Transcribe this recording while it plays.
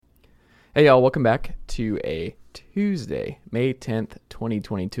Hey y'all, welcome back to a Tuesday, May 10th,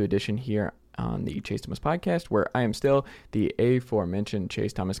 2022 edition here on the Chase Thomas podcast, where I am still the aforementioned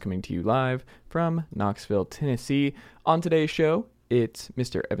Chase Thomas coming to you live from Knoxville, Tennessee. On today's show, it's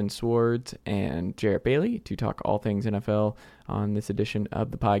Mr. Evan Sowards and Jarrett Bailey to talk all things NFL on this edition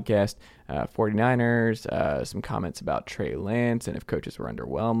of the podcast. 49ers, some comments about Trey Lance and if coaches were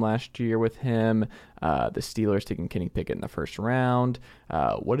underwhelmed last year with him. The Steelers taking Kenny Pickett in the first round.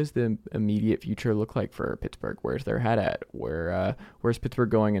 What does the immediate future look like for Pittsburgh? Where's their head at? Where's Pittsburgh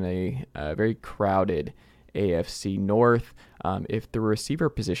going in a very crowded AFC North? If the receiver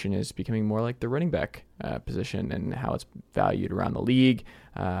position is becoming more like the running back position and how it's valued around the league,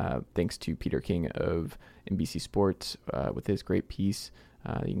 thanks to Peter King of NBC Sports with his great piece.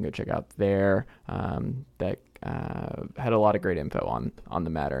 You can go check out there. That had a lot of great info on the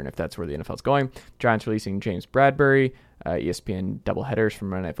matter and if that's where the NFL is going. Giants releasing James Bradbury, ESPN doubleheaders from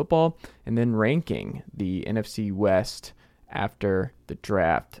Monday Night Football, and then ranking the NFC West after the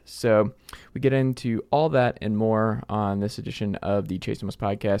draft. So we get into all that and more on this edition of the Chase Thomas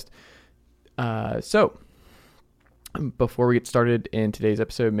podcast. So before we get started in today's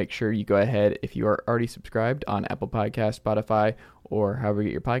episode, make sure you go ahead, if you are already subscribed on Apple Podcasts, Spotify, or however you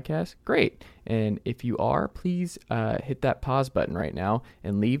get your podcast, great. And if you are, please hit that pause button right now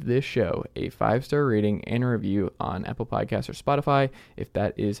and leave this show a 5-star rating and a review on Apple Podcasts or Spotify. If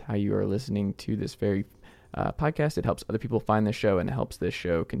that is how you are listening to this very podcast, it helps other people find the show and it helps this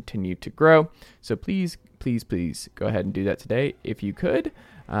show continue to grow. So please go ahead and do that today if you could.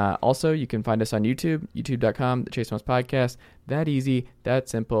 Also, you can find us on YouTube, youtube.com, the Chase Thomas Podcast. That easy, that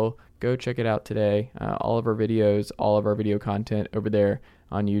simple. Go check it out today. All of our videos, all of our video content over there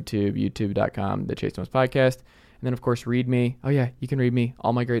on YouTube, youtube.com, the Chase Thomas Podcast. And then, of course, read me. Oh, yeah, you can read me.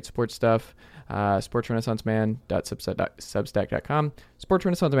 All my great sports stuff. sportsrenaissanceman.substack.com. Sports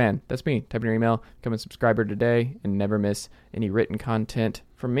Renaissance Man. That's me. Type in your email. Become a subscriber today and never miss any written content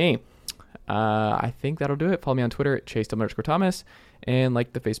from me. I think that'll do it. Follow me on Twitter at Chase_Thomas and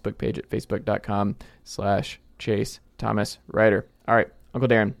like the Facebook page at facebook.com/Chase Thomas Writer. All right, Uncle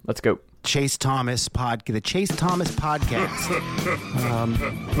Darren, let's go. The Chase Thomas podcast.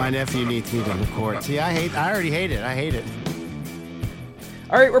 My nephew needs me to record. See, I already hate it. I hate it.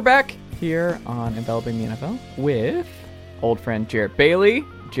 All right, we're back here on Enveloping the NFL with old friend Jarrett Bailey.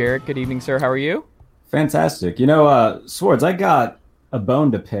 Jarrett, good evening, sir. How are you? Fantastic. Swords, I got a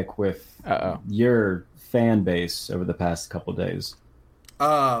bone to pick with your fan base over the past couple days.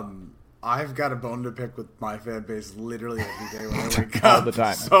 I've got a bone to pick with my fan base literally every day when I wake up. All the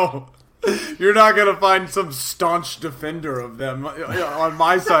time. So you're not going to find some staunch defender of them on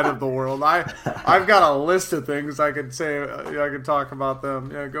my side of the world. I've got a list of things I could say. I could talk about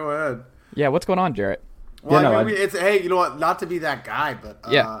them. Yeah, go ahead. Yeah, what's going on, Jarrett? Well, hey, you know what? Not to be that guy, but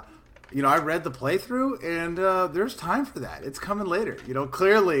I read the playthrough, and there's time for that. It's coming later.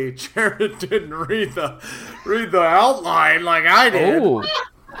 Clearly, Jarrett didn't read the outline like I did. Oh.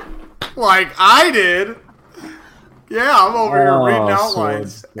 Like I did. Yeah, I'm over here reading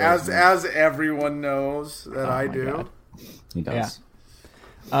outlines, Swords. as everyone knows that I do. God. He does.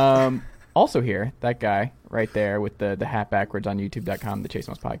 Yeah. Also here, that guy right there with the hat backwards on youtube.com, the Chase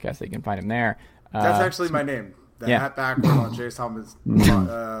Thomas Podcast. So you can find him there. That's actually my name. The hat backwards on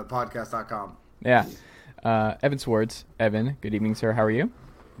podcast.com. Yeah. Evan Sowards. Evan, good evening, sir. How are you?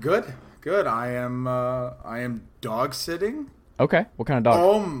 Good. I am dog sitting. Okay. What kind of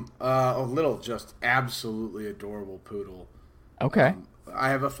dog? A little, just absolutely adorable poodle. Okay. I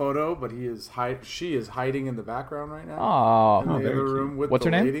have a photo, but she is hiding in the background right now. Oh, in the other room with what's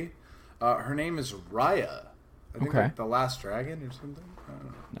the her lady. name? Her name is Raya. I think like the Last Dragon or something. I don't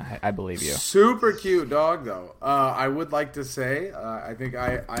know. I believe you. Super cute dog, though. I would like to say, I think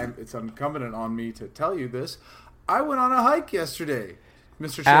it's incumbent on me to tell you this. I went on a hike yesterday,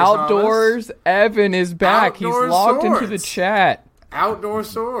 Mr. Chase Outdoors Thomas. Evan is back. Outdoor He's logged Swords. into the chat. Outdoor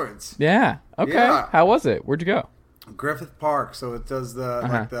Swords. Yeah. Okay. Yeah. How was it? Where'd you go? Griffith Park. So it does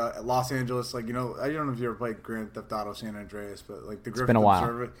the Los Angeles, I don't know if you ever played Grand Theft Auto San Andreas, but like the Griffith been a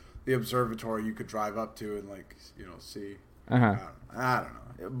while. The observatory you could drive up to and see. Uh-huh. I don't know.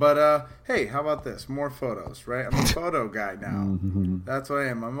 But, hey, how about this? More photos, right? I'm a photo guy now. Mm-hmm. That's what I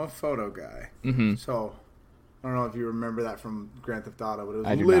am. I'm a photo guy. Mm-hmm. So, I don't know if you remember that from Grand Theft Auto, but it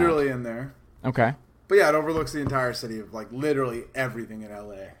I was do literally in there. Okay. But, yeah, it overlooks the entire city of, literally everything in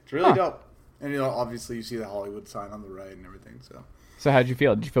L.A. It's really dope. And, obviously you see the Hollywood sign on the right and everything, so. So how'd you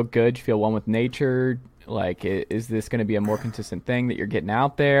feel? Did you feel good? Did you feel one with nature? Is this going to be a more consistent thing that you're getting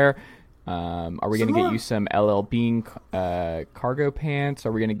out there? Are we going to get you some LL Bean cargo pants?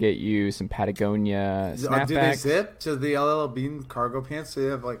 Are we going to get you some Patagonia snapbacks? Do they zip to the LL Bean cargo pants? So they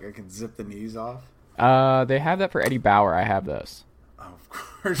have like I can zip the knees off. They have that for Eddie Bauer. I have those. Oh, of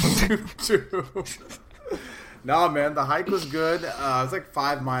course you do. No, man, the hike was good. It was like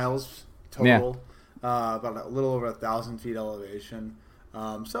 5 miles total. Yeah. About a little over 1,000 feet elevation.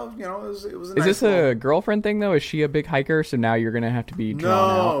 So it was. It was. A Is this a girlfriend thing though? Is she a big hiker? So now you're gonna have to be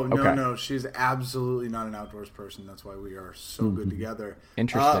drawn out? No. She's absolutely not an outdoors person. That's why we are so good together.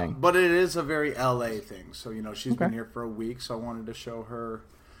 Interesting. But it is a very LA thing. So she's been here for a week. So I wanted to show her.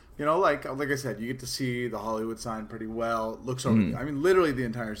 Like I said, you get to see the Hollywood sign pretty well. It looks over. I mean, literally the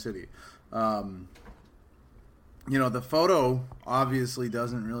entire city. The photo obviously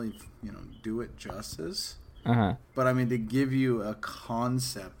doesn't really, do it justice. Uh-huh. But I mean, to give you a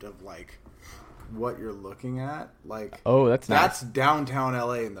concept of like what you're looking at, like that's nice. That's downtown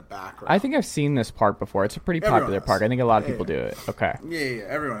LA in the background. I think I've seen this park before. It's a pretty popular park. I think a lot of people do it. Okay. Yeah,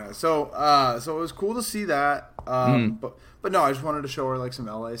 everyone has. So it was cool to see that. But no, I just wanted to show her like some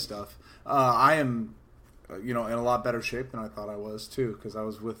LA stuff. I am, in a lot better shape than I thought I was too, because I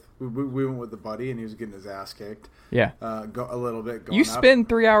was we went with a buddy and he was getting his ass kicked. Yeah. Go a little bit. You spend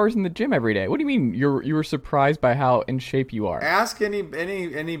 3 hours in the gym every day. What do you mean? You were surprised by how in shape you are? Ask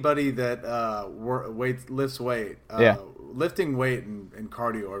anybody that lifts weight. Lifting weight and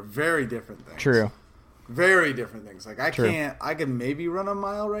cardio are very different things. True. Very different things. Like I can maybe run a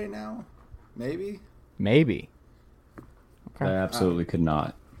mile right now. Maybe. Okay. I absolutely could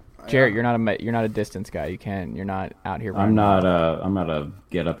not. Jarrett, you're not a distance guy. You're not out here. I'm not a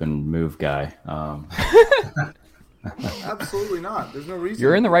get up and move guy. Absolutely not. There's no reason.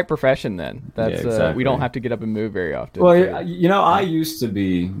 You're in the right profession then. That's exactly. We don't have to get up and move very often. Well, I used to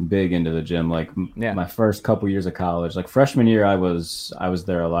be big into the gym. Like my first couple years of college, like freshman year, I was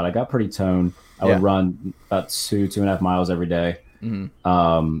there a lot. I got pretty toned. I would run about 2.5 miles every day, and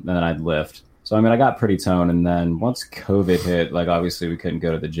then I'd lift. So I got pretty toned. And then once COVID hit, like obviously we couldn't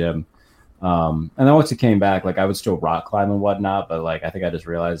go to the gym. And then once it came back, like I would still rock climb and whatnot, but like I think I just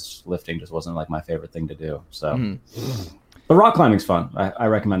realized lifting just wasn't like my favorite thing to do. So, but rock climbing's fun. I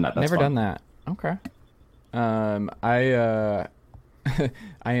recommend that. That's Never fun. done that. Okay. I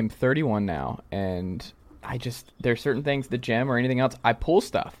am 31 now, and there's certain things, the gym or anything else, I pull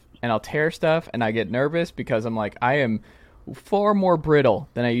stuff and I'll tear stuff, and I get nervous because I'm like, I am far more brittle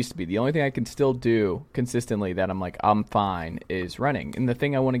than I used to be. The only thing I can still do consistently that I'm like, I'm fine, is running. And the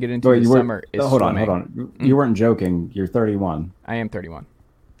thing I want to get into this summer is swimming. Hold on. You weren't joking. You're 31. I am 31.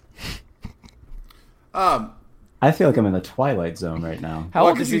 I feel like I'm in the twilight zone right now. How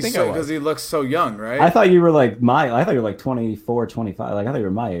old did you think I was? Because he looks so young, right? I thought you were like I thought you were like 24, 25. Like I thought you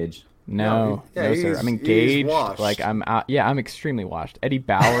were my age. No, sir. I'm engaged. Like I'm extremely washed. Eddie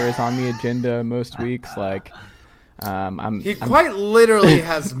Bauer is on the agenda most weeks. Like, he quite literally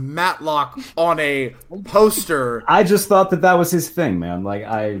has Matlock on a poster. I just thought that was his thing, man. Like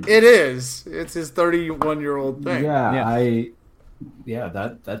it is. It's his 31-year-old thing. Yeah.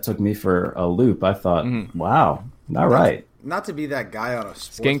 That took me for a loop. I thought, wow, all right. Not to be that guy on a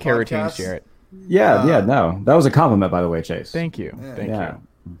sports skincare podcast. routines, Jarrett. No, that was a compliment, by the way, Chase. Thank you. Thank you.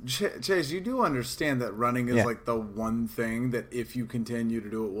 Chase, you do understand that running is like the one thing that if you continue to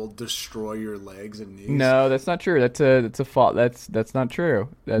do it will destroy your legs and knees. No, that's not true. That's a fault. That's not true.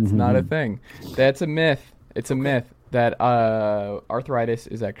 That's not a thing. That's a myth. It's a myth that arthritis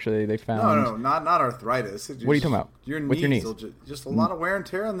is actually, they found. No, not arthritis. What are you talking about? With your knees. Just a lot of wear and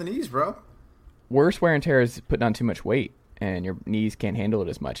tear on the knees, bro. Worst wear and tear is putting on too much weight, and your knees can't handle it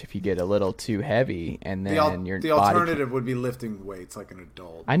as much if you get a little too heavy, and then the alternative would be lifting weights like an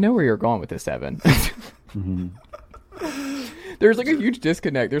adult. I know where you're going with this, Evan. There's like a huge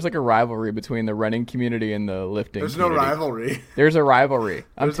disconnect. There's like a rivalry between the running community and the lifting community. No rivalry. There's a rivalry.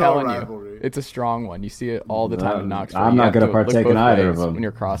 I'm telling you. It's a strong one. You see it all the time in Knoxville. I'm not going to partake in either of them. When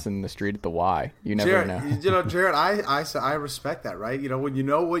you're crossing the street at the Y. You never know. Jarrett, I respect that, right? When you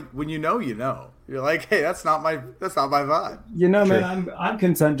know, you know. You're like, hey, that's not my vibe. Man, I'm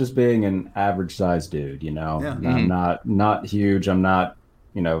content just being an average sized dude, Yeah. I'm not huge. I'm not,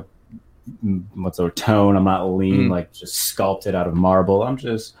 what's the tone? I'm not lean, like just sculpted out of marble. I'm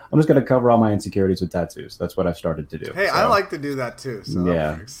just gonna cover all my insecurities with tattoos. That's what I've started to do. Hey, so. I like to do that too. So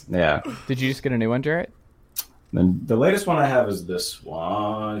yeah. Did you just get a new one, Jarrett? Then the latest one I have is this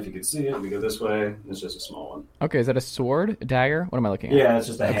one. If you can see it, we go this way. It's just a small one. Okay, is that a sword, a dagger? What am I looking at? Yeah, it's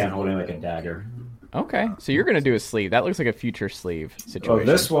just a hand holding like a dagger. Okay, so you're gonna do a sleeve. That looks like a future sleeve situation.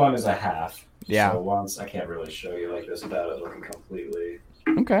 Oh, this one is a half. Yeah. So once I can't really show you like this without it looking completely.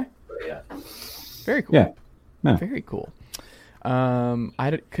 Okay. But yeah. Very cool. Yeah. Very cool.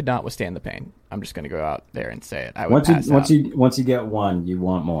 could not withstand the pain. I'm just going to go out there and say it. I would once you get one, you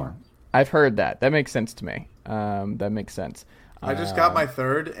want more. I've heard that. That makes sense to me. That makes sense. I just got my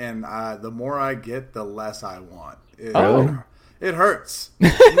third, and the more I get, the less I want. It hurts.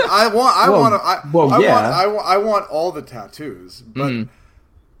 I want all the tattoos, but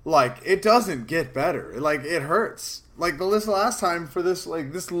like it doesn't get better. Like it hurts. Like the last time for this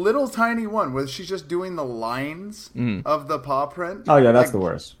little tiny one where she's just doing the lines of the paw print. Oh yeah, that's the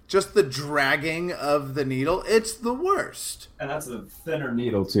worst. Just the dragging of the needle. It's the worst. And that's a thinner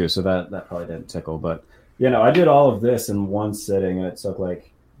needle too, so that probably didn't tickle. But I did all of this in one sitting, and it took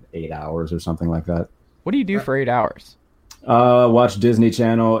like 8 hours or something like that. What do you do for 8 hours? Watch Disney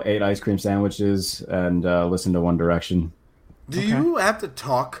Channel, ate ice cream sandwiches, and listen to One Direction. Do you have to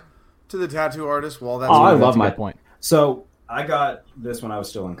talk to the tattoo artist while that's? Oh, I love my point. So I got this when I was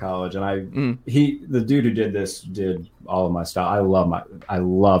still in college, and the dude who did this did all of my style. I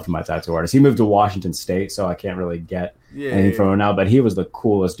loved my tattoo artist. He moved to Washington State, so I can't really get anything from him now. But he was the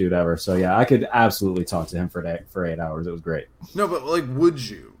coolest dude ever. So yeah, I could absolutely talk to him for 8 hours. It was great. No, but like, would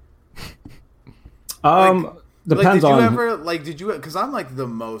you? Depends on. Did you? Because I'm like the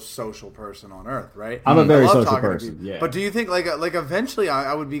most social person on earth, right? I'm a very social person. Yeah. But do you think like eventually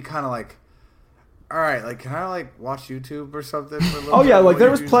I would be kind of like, all right, like can I like watch YouTube or something for a little bit? Yeah, like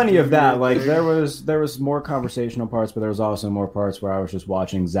there was plenty of that. Like there was more conversational parts, but there was also more parts where I was just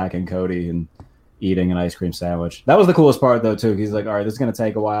watching Zach and Cody and eating an ice cream sandwich. That was the coolest part though too. He's like, all right, this is gonna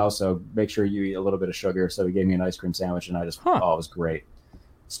take a while, so make sure you eat a little bit of sugar. So he gave me an ice cream sandwich, and I just it was great.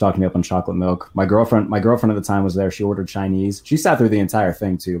 Stocked me up on chocolate milk. My girlfriend at the time was there. She ordered Chinese. She sat through the entire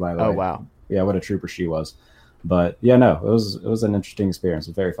thing too, by the way. Oh wow. Yeah, what a trooper she was. But yeah, no, it was an interesting experience.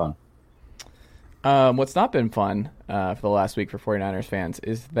 It was very fun. What's not been fun for the last week for 49ers fans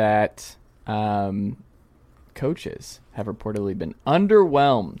is that coaches have reportedly been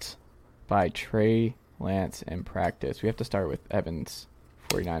underwhelmed by Trey Lance in practice. We have to start with Evan's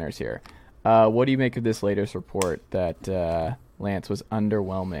 49ers here. What do you make of this latest report that Lance was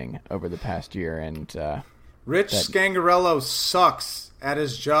underwhelming over the past year? And Rich Scangarello sucks at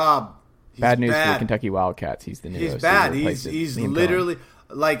his job. He's bad news for the Kentucky Wildcats. He's the new He's OC bad. He's literally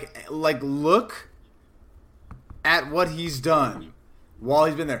like look at what he's done while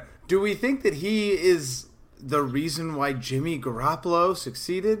he's been there. Do we think that he is the reason why Jimmy Garoppolo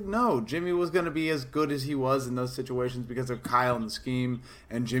succeeded? No, Jimmy was going to be as good as he was in those situations because of Kyle and the scheme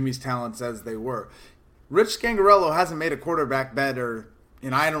and Jimmy's talents as they were. Rich Scangarello hasn't made a quarterback better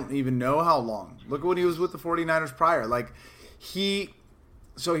in I don't even know how long. Look at when he was with the 49ers prior.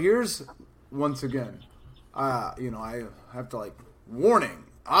 So here's, once again, I have to warning.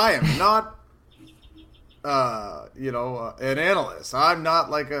 I am not, an analyst. I'm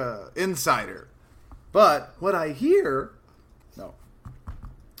not like a insider. But what I hear,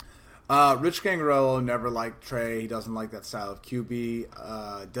 Rich Scangarello never liked Trey. He doesn't like that style of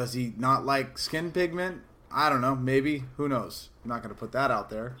QB. Does he not like skin pigment? I don't know. Maybe. Who knows? I'm not going to put that out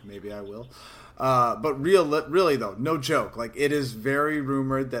there. Maybe I will. But really though, no joke. Like it is very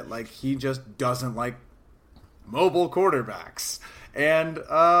rumored that he just doesn't like mobile quarterbacks, and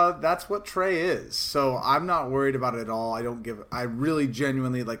that's what Trey is. So I'm not worried about it at all. I really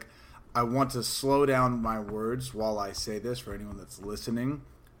genuinely I want to slow down my words while I say this for anyone that's listening.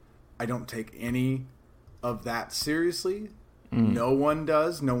 I don't take any of that seriously. No one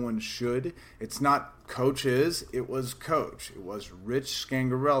does. No one should. It's not coaches. It was coach. It was Rich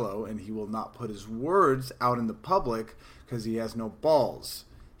Scangarello, and he will not put his words out in the public because he has no balls.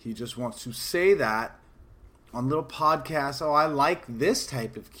 He just wants to say that on little podcasts. Oh, I like this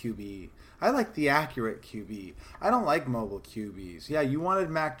type of QB. I like the accurate QB. I don't like mobile QBs. Yeah, you wanted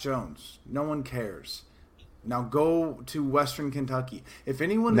Mac Jones. No one cares. Now go to Western Kentucky. If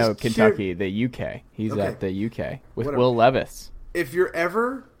anyone is Kentucky, the UK. He's at the UK with whatever. Will Levis. If you're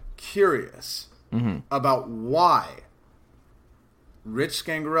ever curious about why Rich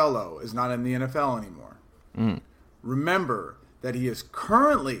Scangarello is not in the NFL anymore, remember that he is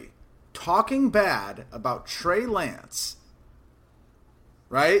currently talking bad about Trey Lance,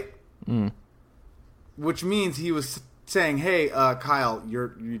 right? Which means he was saying, "Hey, Kyle,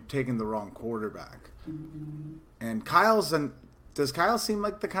 you're taking the wrong quarterback." And does Kyle seem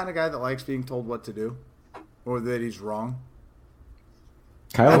like the kind of guy that likes being told what to do, or that he's wrong?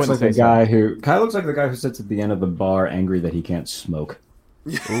 Kyle looks like the guy who sits at the end of the bar, angry that he can't smoke.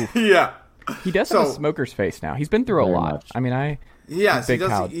 Yeah, he does have a smoker's face now. He's been through a lot. Much. I mean, he has that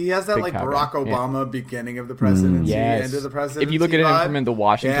Barack Obama beginning of the presidency, end of the presidency. If you look at him from in the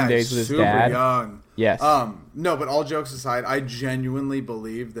Washington days with his dad, young. Yes. No, but all jokes aside, I genuinely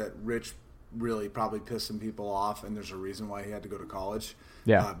believe that Rich really probably pissed some people off, and there's a reason why he had to go to college.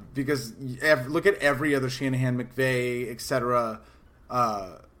 Yeah. Because look at every other Shanahan, McVay, etc.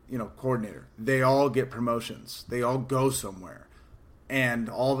 Coordinator. They all get promotions. They all go somewhere. And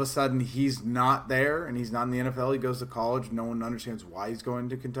all of a sudden, he's not there, and he's not in the NFL. He goes to college. No one understands why he's going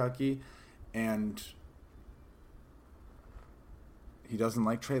to Kentucky. And he doesn't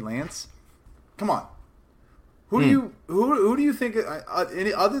like Trey Lance? Come on. Who do you think,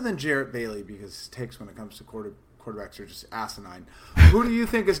 other than Jarrett Bailey, because his takes when it comes to quarterbacks are just asinine, who do you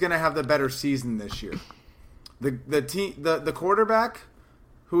think is going to have the better season this year? The quarterback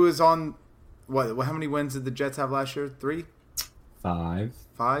who is on, how many wins did the Jets have last year? 3? 5.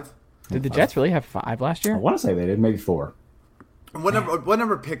 5? Did the Jets really have 5 last year? I want to say they did, maybe 4. What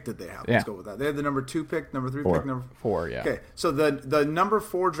number pick did they have? Let's go with that. They had the number 2 pick, number 3 pick, number 4. Yeah. Okay, so the number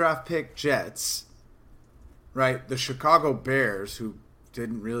 4 draft pick Jets, right? The Chicago Bears, who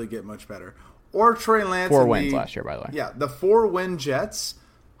didn't really get much better, or Trey Lance. 4 wins last year, by the way. Yeah, the 4-win Jets.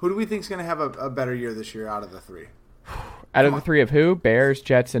 Who do we think is going to have a better year this year out of the 3? Out of the 3 of who? Bears,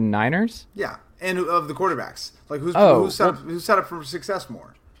 Jets, and Niners? Yeah, and of the quarterbacks. Like who's set up for success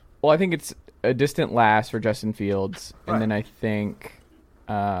more? Well, I think it's a distant last for Justin Fields, and then I think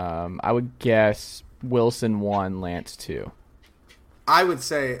I would guess Wilson 1, Lance 2. I would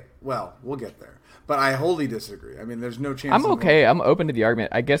say, well, we'll get there, but I wholly disagree. I mean, there's no chance. I'm okay. I'm open to the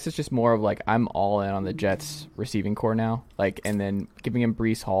argument. I guess it's just more of like I'm all in on the Jets receiving core now, and then giving him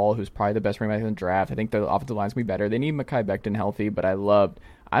Breece Hall, who's probably the best running back in the draft. I think the offensive line's gonna be better. They need Mekhi Becton healthy, but I love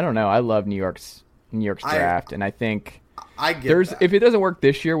New York's draft, and I think if it doesn't work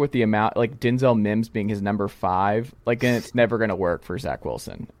this year with the amount like Denzel Mims being his number 5, then it's never going to work for Zach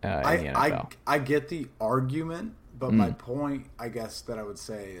Wilson in the NFL. I get the argument, but my point, I guess, that I would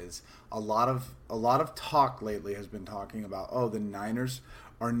say is a lot of talk lately has been talking about the Niners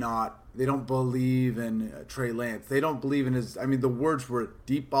they don't believe in Trey Lance. They don't believe in his. I mean, the words were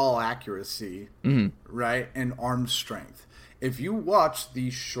deep ball accuracy, right, and arm strength. If you watch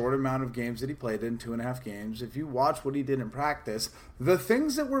the short amount of games that he played in, 2.5 games, if you watch what he did in practice, the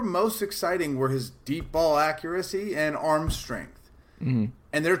things that were most exciting were his deep ball accuracy and arm strength. Mm-hmm.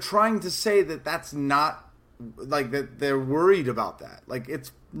 And they're trying to say that that's not, that they're worried about that.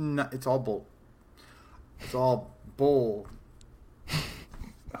 It's all bull. It's all bull.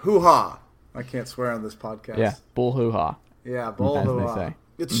 Hoo-ha. I can't swear on this podcast. Yeah, bull hoo-ha. Yeah, bull hoo-ha.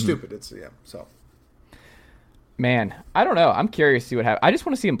 It's stupid. So. Man, I don't know. I'm curious to see what happens. I just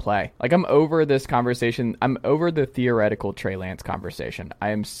want to see him play. I'm over this conversation. I'm over the theoretical Trey Lance conversation. I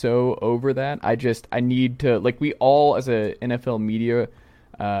am so over that. I need to, we all as a NFL media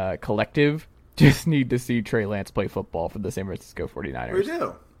collective just need to see Trey Lance play football for the San Francisco 49ers.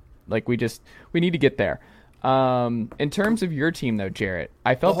 We do. We need to get there. In terms of your team, though, Jarrett,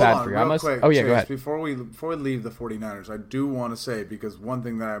 I felt bad for you. Quick, go Chase, ahead. Before we leave the 49ers, I do want to say, because one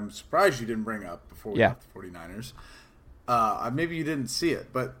thing that I'm surprised you didn't bring up before we left the 49ers, maybe you didn't see it,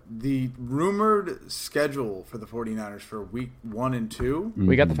 but the rumored schedule for the 49ers for week 1 and 2.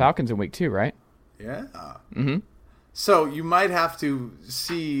 We got the Falcons in week 2, right? Yeah. Mm-hmm. So you might have to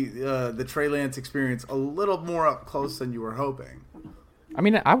see the Trey Lance experience a little more up close than you were hoping. I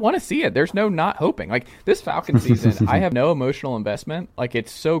mean, I want to see it. There's no not hoping. This Falcon season, I have no emotional investment.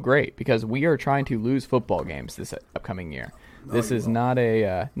 It's so great because we are trying to lose football games this upcoming year. This is not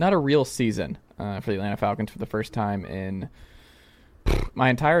a real season for the Atlanta Falcons for the first time in my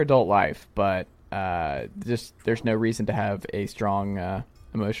entire adult life. But there's no reason to have a strong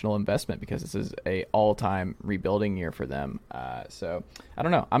emotional investment because this is a all-time rebuilding year for them. So I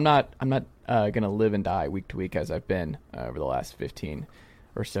don't know. I'm not going to live and die week to week as I've been over the last 15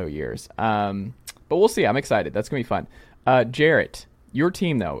 or so years. But we'll see. I'm excited. That's going to be fun. Jarrett, your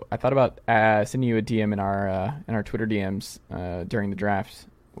team though, I thought about sending you a DM in our Twitter DMs during the draft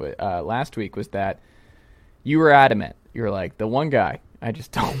last week, was that you were adamant. You were like, the one guy I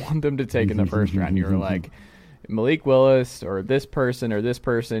just don't want them to take in the first round. You were like, Malik Willis or this person.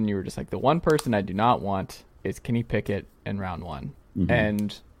 You were just like, the one person I do not want is Kenny Pickett in round 1. Mm-hmm.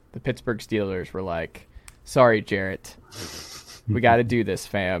 And the Pittsburgh Steelers were like, sorry, Jarrett, we got to do this,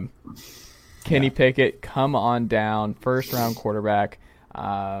 fam. Kenny Pickett, come on down, first round quarterback.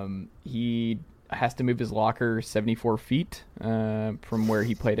 He has to move his locker 74 feet from where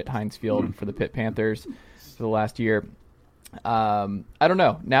he played at Heinz Field for the Pitt Panthers for the last year. I don't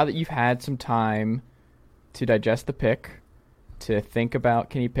know. Now that you've had some time to digest the pick, to think about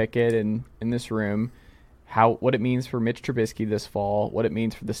Kenny Pickett in this room, what it means for Mitch Trubisky this fall, what it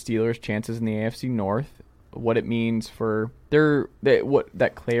means for the Steelers' chances in the AFC North, what it means for what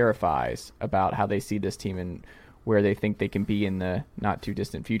that clarifies about how they see this team and where they think they can be in the not too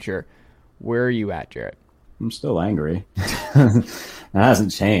distant future. Where are you at, Jarrett? I'm still angry. That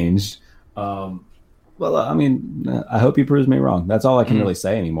hasn't changed. Well, I mean, I hope he proves me wrong. That's all I can really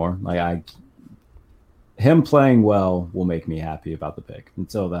say anymore. Him playing well will make me happy about the pick.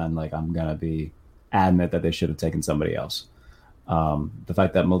 Until then, I'm gonna be adamant that they should have taken somebody else. The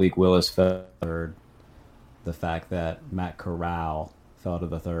fact that Malik Willis fell third, the fact that Matt Corral fell to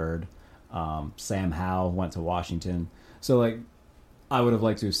the third, Sam Howell went to Washington. So I would have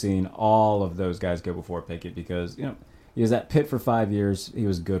liked to have seen all of those guys go before Pickett because he was at Pitt for 5 years. He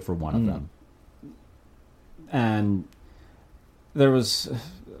was good for one of them, and there was.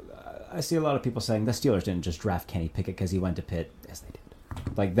 I see a lot of people saying the Steelers didn't just draft Kenny Pickett because he went to Pitt. Yes, they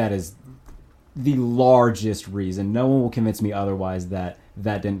did. That is the largest reason. No one will convince me otherwise that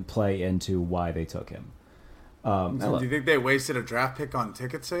didn't play into why they took him. Do you think they wasted a draft pick on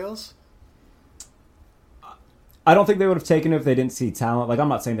ticket sales? I don't think they would have taken it if they didn't see talent. I'm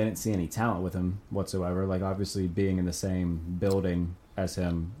not saying they didn't see any talent with him whatsoever. Obviously being in the same building as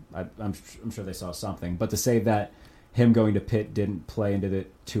him, I'm sure they saw something. But to say that him going to Pitt didn't play into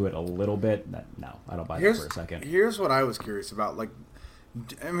it a little bit, no, I don't buy that for a second. Here's what I was curious about.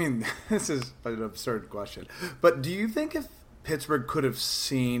 This is an absurd question. But do you think if Pittsburgh could have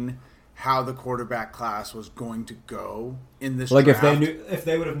seen how the quarterback class was going to go in this draft? If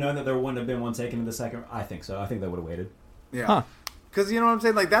they would have known that there wouldn't have been one taken in the second, I think so. I think they would have waited. Yeah. Because you know what I'm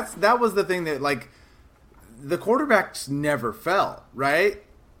saying? That was the thing that, the quarterbacks never fell, right?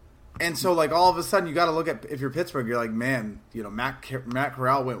 And so, all of a sudden, you got to look at, if you're Pittsburgh, you're like, man, Matt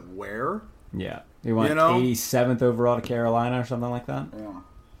Corral went where? Yeah. He went 87th overall to Carolina or something like that. Yeah.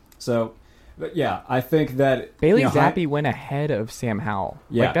 So, but yeah, I think that Bailey Zappi went ahead of Sam Howell.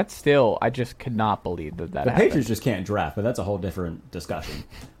 Yeah. That's still, I just could not believe that happened. Patriots just can't draft, but that's a whole different discussion.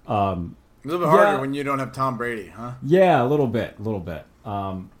 A little bit harder when you don't have Tom Brady, huh? Yeah, a little bit.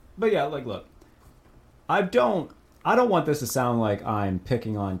 But yeah, look, I don't want this to sound like I'm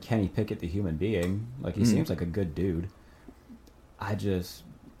picking on Kenny Pickett, the human being. He seems like a good dude. In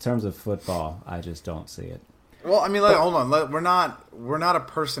terms of football, I just don't see it. Well, I mean, hold on. We're not a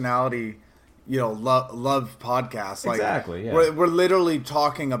personality, love podcast. Exactly. Yeah. We're literally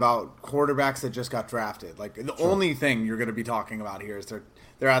talking about quarterbacks that just got drafted. The only thing you're going to be talking about here is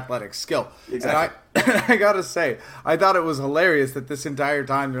their athletic skill. Exactly. And I gotta say, I thought it was hilarious that this entire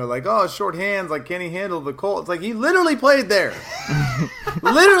time they're like, "Oh, short hands. Can he handle the Colts?" He literally played there.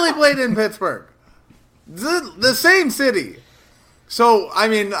 Literally played in Pittsburgh, the same city. So, I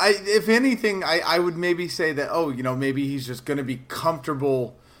mean, if anything, I would maybe say that, maybe he's just going to be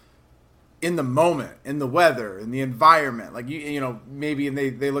comfortable in the moment, in the weather, in the environment. Maybe, and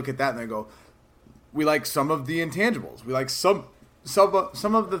they look at that and they go, we like some of the intangibles. We like some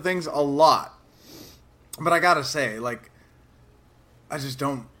of the things a lot. But I got to say, I just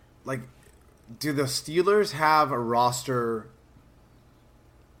don't, do the Steelers have a roster?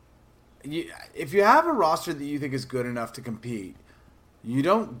 If you have a roster that you think is good enough to compete, you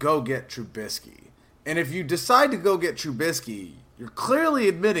don't go get Trubisky. And if you decide to go get Trubisky, you're clearly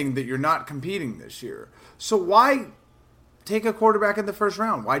admitting that you're not competing this year. So why take a quarterback in the first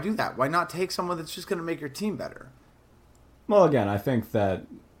round? Why do that? Why not take someone that's just going to make your team better? Well, again, I think that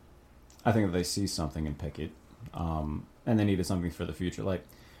they see something in Pickett, and they needed something for the future.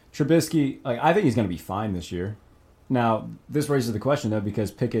 Trubisky, I think he's going to be fine this year. Now, this raises the question, though, because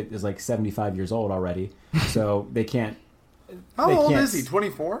Pickett is 75 years old already, so they can't... How old is he?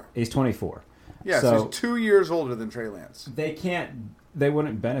 24? He's 24. Yeah, so he's 2 years older than Trey Lance. They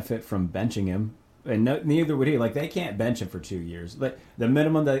wouldn't benefit from benching him, and neither would he. They can't bench him for 2 years. The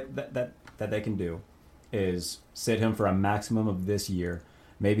minimum that they can do is sit him for a maximum of this year.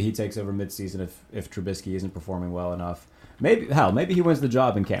 Maybe he takes over midseason if Trubisky isn't performing well enough. Maybe he wins the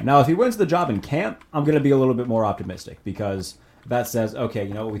job in camp. Now, if he wins the job in camp, I'm going to be a little bit more optimistic because that says, okay,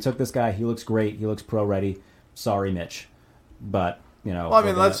 we took this guy. He looks great. He looks pro-ready. Sorry, Mitch. But, Well, I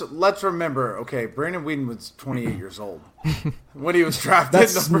mean, let's remember, okay, Brandon Weeden was 28 years old when he was drafted.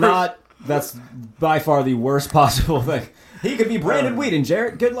 That's by far the worst possible thing. He could be Brandon Weeden,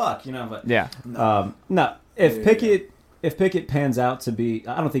 Jarrett. Good luck, But yeah, no. If Pickett pans out to be,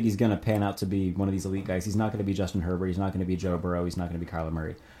 I don't think he's going to pan out to be one of these elite guys. He's not going to be Justin Herbert. He's not going to be Joe Burrow. He's not going to be Kyler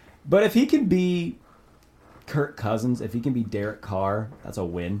Murray. But if he can be Kirk Cousins, if he can be Derek Carr, that's a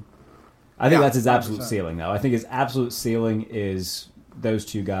win. I think that's his absolute 100%. Ceiling, though. I think his absolute ceiling is those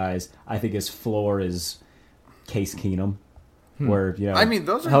two guys. I think his floor is Case Keenum, where I mean,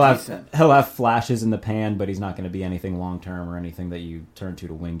 those are decent. He'll have flashes in the pan, but he's not going to be anything long term or anything that you turn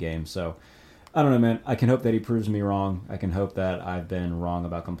to win games. So I don't know, man. I can hope that he proves me wrong. I can hope that I've been wrong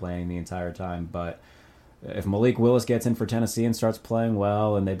about complaining the entire time. But if Malik Willis gets in for Tennessee and starts playing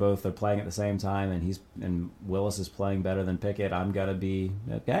well, and they both are playing at the same time, and Willis is playing better than Pickett, I'm gonna be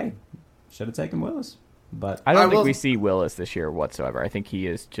okay. Should have taken Willis, but I don't think we see Willis this year whatsoever. I think he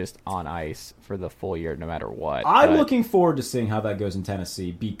is just on ice for the full year, no matter what. I'm looking forward to seeing how that goes in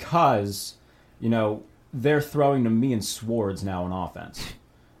Tennessee because they're throwing to me and Sowards now on offense.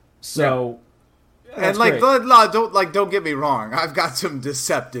 So. Yeah. And don't get me wrong, I've got some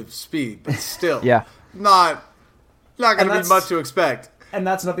deceptive speed, but still, not going to be much to expect. And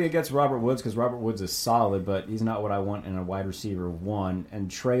that's nothing against Robert Woods because Robert Woods is solid, but he's not what I want in a wide receiver one. And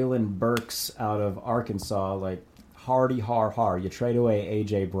Traylon Burks out of Arkansas, like hardy. You trade away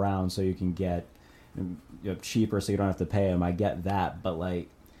A.J. Brown so you can get cheaper so you don't have to pay him. I get that, but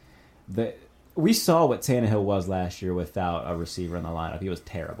we saw what Tannehill was last year without a receiver in the lineup. He was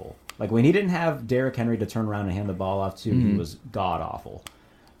terrible. Like when he didn't have Derrick Henry to turn around and hand the ball off to, he was god awful.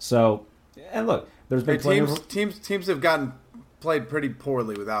 So, and look, there's been teams have played pretty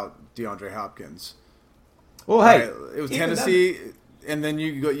poorly without DeAndre Hopkins. Well, hey, it was Tennessee, and then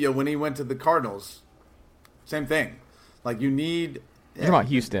you go. When he went to the Cardinals, same thing. Like you need. You're talking about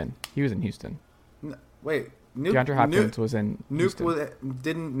Houston. He was in Houston. DeAndre Hopkins was in Houston.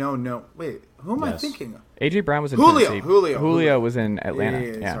 No. Wait, who am I thinking of? A.J. Brown was in Tennessee. Julio was in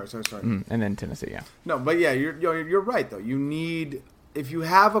Atlanta. Yeah. Sorry. And then Tennessee, yeah. No, but yeah, you're right, though. You need... If you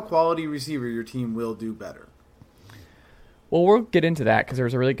have a quality receiver, your team will do better. Well, we'll get into that because there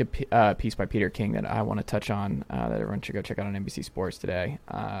was a really good piece by Peter King that I want to touch on that everyone should go check out on NBC Sports today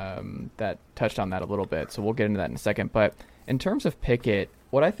that touched on that a little bit. So we'll get into that in a second. But in terms of Pickett,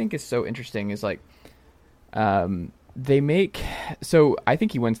 what I think is so interesting is so I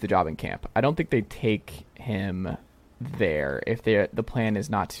think he wins the job in camp. I don't think they take him there if the plan is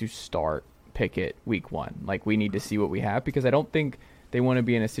not to start Pickett week one. Like we need to see what we have because I don't think they want to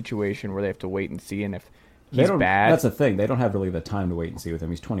be in a situation where they have to wait and see. And if he's bad, that's the thing. They don't have really the time to wait and see with him.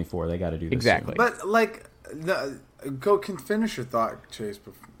 He's 24. They got to do this exactly. Soon. But can finish your thought, Chase.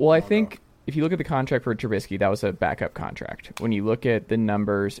 Well, I think. If you look at the contract for Trubisky, that was a backup contract. When you look at the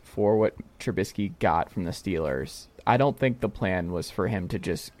numbers for what Trubisky got from the Steelers, I don't think the plan was for him to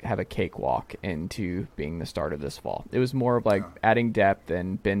just have a cakewalk into being the starter this fall. It was more of adding depth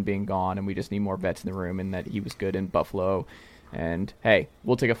and Ben being gone, and we just need more vets in the room, and that he was good in Buffalo. And, hey,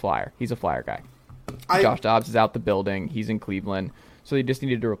 we'll take a flyer. He's a flyer guy. Josh Dobbs is out the building. He's in Cleveland. So they just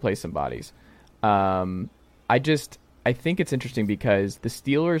needed to replace some bodies. I think it's interesting because the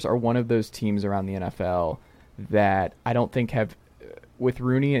Steelers are one of those teams around the NFL that I don't think have, with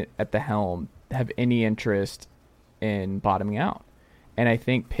Rooney at the helm, have any interest in bottoming out. And I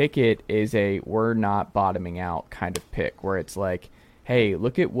think Pickett is we're not bottoming out kind of pick where it's like, hey,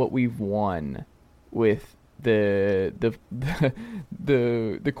 look at what we've won with the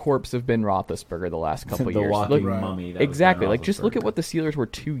corpse of Ben Roethlisberger the last couple of years. Walking mummy. Exactly. Like just look at what the Steelers were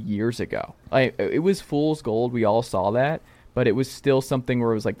 2 years ago. It was fool's gold. We all saw that, but it was still something where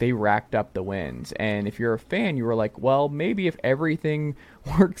it was like they racked up the wins. And if you're a fan, you were like, well, maybe if everything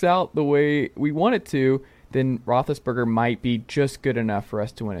works out the way we want it to, then Roethlisberger might be just good enough for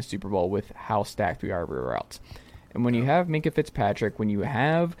us to win a Super Bowl with how stacked we are everywhere else. And when you have Minkah Fitzpatrick, when you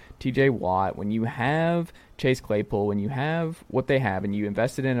have T.J. Watt, when you have Chase Claypool, when you have what they have, and you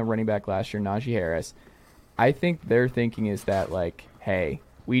invested in a running back last year, Najee Harris, I think their thinking is that, hey,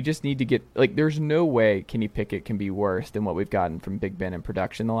 we just need to get – there's no way Kenny Pickett can be worse than what we've gotten from Big Ben in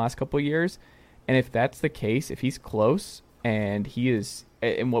production the last couple of years. And if that's the case, if he's close and he is –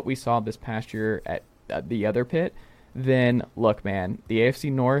 and what we saw this past year at the other pit – then look, man, the AFC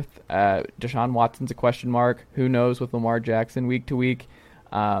North, Deshaun Watson's a question mark. Who knows with Lamar Jackson week to week?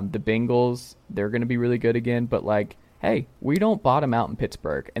 The Bengals, they're going to be really good again. But, hey, we don't bottom out in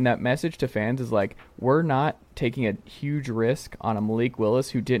Pittsburgh. And that message to fans is, we're not taking a huge risk on a Malik Willis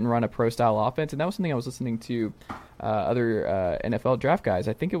who didn't run a pro-style offense. And that was something I was listening to other NFL draft guys.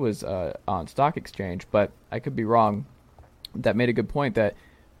 I think it was on Stock Exchange, but I could be wrong. That made a good point that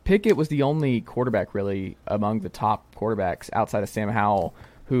Pickett was the only quarterback really among the top quarterbacks outside of Sam Howell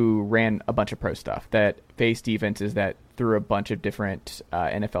who ran a bunch of pro stuff, that faced defenses that threw a bunch of different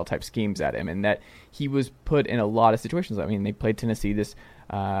NFL-type schemes at him, and that he was put in a lot of situations. I mean, they played Tennessee this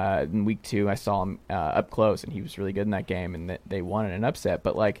in week 2. I saw him up close, and he was really good in that game, and they won in an upset.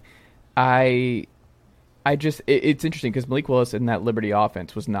 But, it's interesting because Malik Willis in that Liberty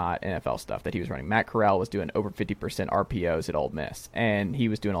offense was not NFL stuff that he was running. Matt Corral was doing over 50% RPOs at Ole Miss, and he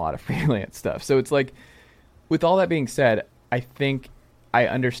was doing a lot of freelance stuff. So it's with all that being said, I think I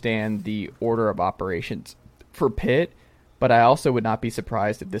understand the order of operations for Pitt, But I also would not be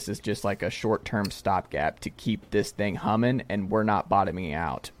surprised if this is just like a short-term stopgap to keep this thing humming and we're not bottoming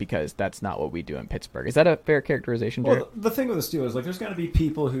out, because that's not what we do in Pittsburgh. Is that a fair characterization, Jarrett? Well, the thing with the Steelers, like, there's going to be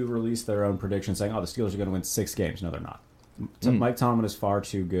people who release their own predictions saying, oh, the Steelers are going to win 6 games. No, they're not. Mike Tomlin is far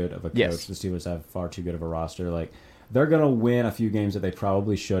too good of a coach. Yes. The Steelers have far too good of a roster. Like, they're going to win a few games that they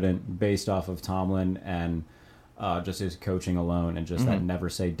probably shouldn't based off of Tomlin and just his coaching alone and just that never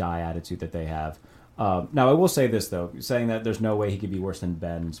say die attitude that they have. Now, I will say this, though, saying that there's no way he could be worse than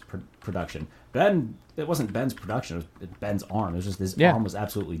Ben's production. It wasn't Ben's production. It was Ben's arm. It was just his arm was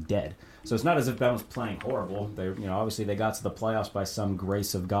absolutely dead. So it's not as if Ben was playing horrible. They, obviously they got to the playoffs by some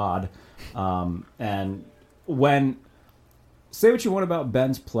grace of God. And when, say what you want about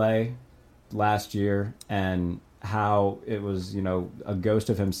Ben's play last year and how it was, a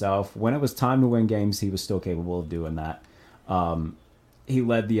ghost of himself, when it was time to win games, he was still capable of doing that. He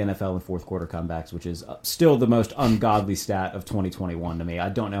led the NFL in fourth quarter comebacks, which is still the most ungodly stat of 2021 to me. I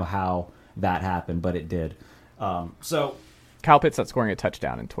don't know how that happened, but it did. So Kyle Pitts not scoring a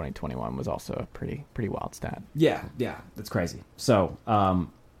touchdown in 2021 was also a pretty wild stat. Yeah, that's crazy. So,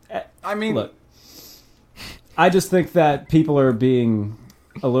 I mean, look, I just think that people are being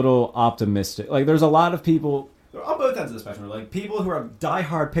a little optimistic. Like, there's a lot of people on both ends of the spectrum, like people who are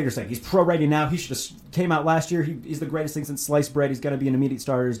diehard Pickers saying he's pro ready now. He should have came out last year. He's the greatest thing since sliced bread. He's going to be an immediate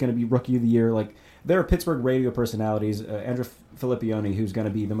starter. He's going to be rookie of the year. Like, there are Pittsburgh radio personalities, Andrew Filippione, who's going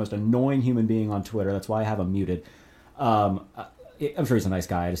to be the most annoying human being on Twitter. That's why I have him muted. I'm sure he's a nice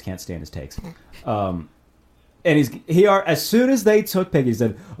guy. I just can't stand his takes. And as soon as they took Pickett, he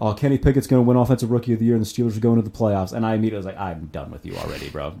said, "Oh, Kenny Pickett's going to win Offensive Rookie of the Year, and the Steelers are going to the playoffs." And I immediately was like, "I'm done with you already,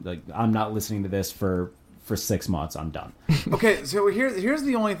 bro. Like, I'm not listening to this for 6 months. I'm done." Okay, so here's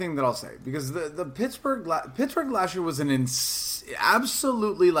the only thing that I'll say, because the Pittsburgh last year was an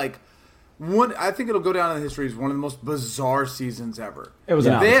absolutely, like, one. I think it'll go down in history as one of the most bizarre seasons ever. It was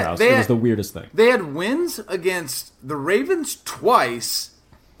an albatross. It was the weirdest thing. They had wins against the Ravens twice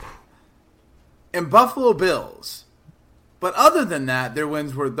and Buffalo Bills. But other than that, their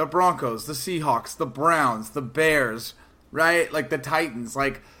wins were the Broncos, the Seahawks, the Browns, the Bears, right? Like the Titans.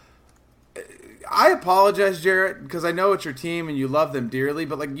 Like, I apologize, Jarrett, because I know it's your team and you love them dearly,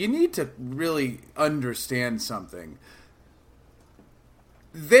 but, like, you need to really understand something.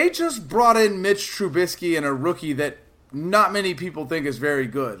 They just brought in Mitch Trubisky and a rookie that not many people think is very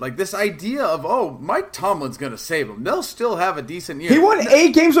good. Like, this idea of, oh, Mike Tomlin's going to save them. They'll still have a decent year. He won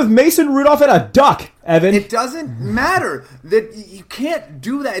 8 games with Mason Rudolph and a duck, Evan. It doesn't matter. That you can't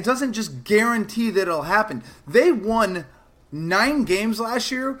do that. It doesn't just guarantee that it'll happen. They won 9 games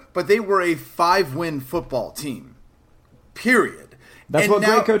last year, but they were a 5-win football team. Period. That's what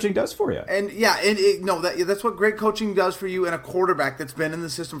great coaching does for you. And that's what great coaching does for you, and a quarterback that's been in the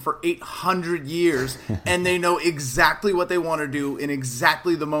system for 800 years, and they know exactly what they want to do in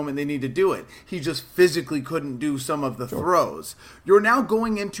exactly the moment they need to do it. He just physically couldn't do some of the throws. You're now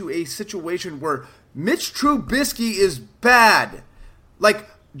going into a situation where Mitch Trubisky is bad. Like,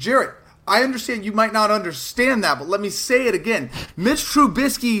 Jarrett, I understand you might not understand that, but let me say it again. Mitch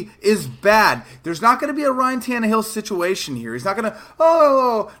Trubisky is bad. There's not going to be a Ryan Tannehill situation here. He's not going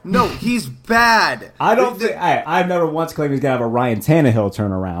to, no, he's bad. I've never once claimed he's going to have a Ryan Tannehill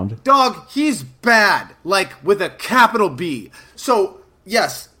turnaround. Dog, he's bad, like with a capital B. So,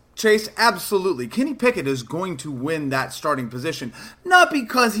 yes, Chase, absolutely. Kenny Pickett is going to win that starting position. Not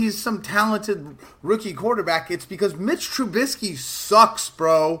because he's some talented rookie quarterback. It's because Mitch Trubisky sucks,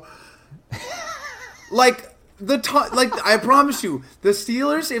 bro. I promise you, the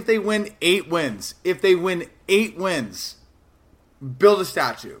Steelers, if they win 8 wins, build a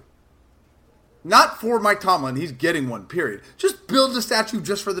statue. Not for Mike Tomlin, he's getting one, period. Just build a statue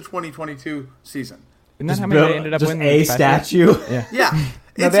just for the 2022 season. Isn't that how many they ended up winning? A statue? Yeah.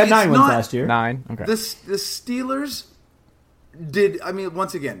 No, they had 9 wins last year. 9? Okay. The Steelers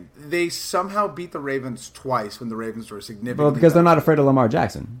once again, they somehow beat the Ravens twice when the Ravens were significant. Well, because they're not afraid of Lamar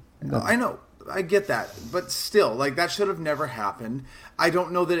Jackson. I know. I get that. But still, like, that should have never happened. I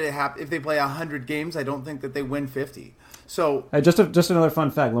don't know that it happened. If they play 100 games, I don't think that they win 50. So just another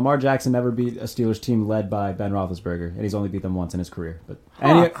fun fact: Lamar Jackson never beat a Steelers team led by Ben Roethlisberger, and he's only beat them once in his career. But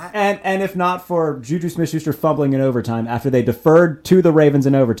and if not for Juju Smith-Schuster fumbling in overtime after they deferred to the Ravens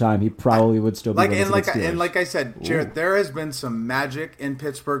in overtime, he probably would still be like I said, Jarrett, there has been some magic in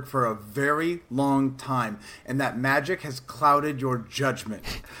Pittsburgh for a very long time, and that magic has clouded your judgment.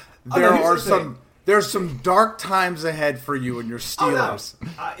 There's some dark times ahead for you and your Steelers,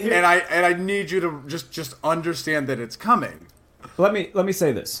 and I need you to just understand that it's coming. Let me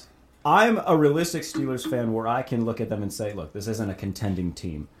say this: I'm a realistic Steelers fan where I can look at them and say, "Look, this isn't a contending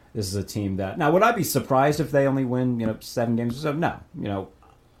team." This is a team that now would I be surprised if they only win 7 games or so? No,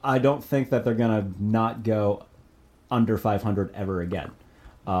 I don't think that they're gonna not go under 500 ever again.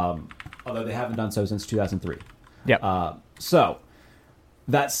 Although they haven't done so since 2003. Yeah. So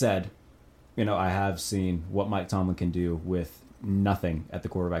that said, I have seen what Mike Tomlin can do with nothing at the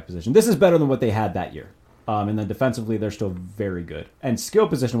quarterback position. This is better than what they had that year. And then defensively, they're still very good. And skill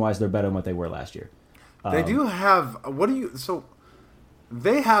position-wise, they're better than what they were last year. They do have...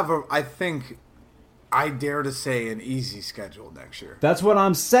 They have, I think, I dare to say, an easy schedule next year. That's what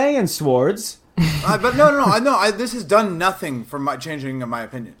I'm saying, Sowards. But no. This has done nothing for my changing my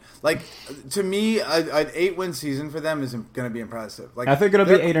opinion. Like, to me, an 8-win season for them isn't going to be impressive. Like, I think it'll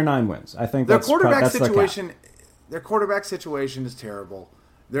be 8 or 9 wins. I think their that's quarterback that's situation. Their quarterback situation is terrible.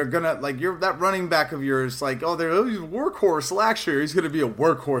 They're gonna that running back of yours, he's a workhorse last year. He's gonna be a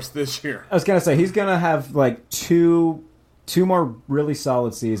workhorse this year. I was gonna say he's gonna have two more really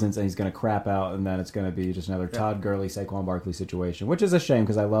solid seasons, and he's gonna crap out, and then it's gonna be just another Todd Gurley, Saquon Barkley situation, which is a shame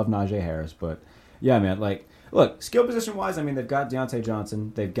because I love Najee Harris, but yeah, man, look, skill position wise, I mean, they've got Deontay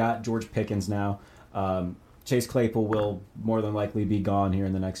Johnson, they've got George Pickens now. Chase Claypool will more than likely be gone here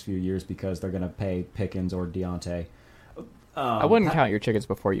in the next few years because they're gonna pay Pickens or Deontay. I wouldn't count your chickens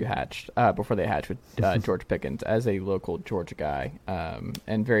before they hatch with George Pickens. As a local Georgia guy,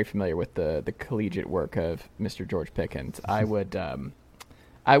 and very familiar with the collegiate work of Mr. George Pickens, I would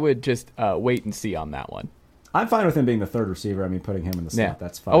just wait and see on that one. I'm fine with him being the third receiver. I mean, putting him in the slot,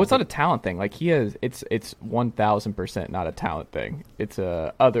 that's fine. Oh, it's not a talent thing. Like it's 1,000% not a talent thing. It's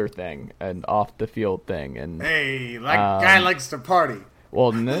a other thing, an off the field thing. And hey, guy likes to party.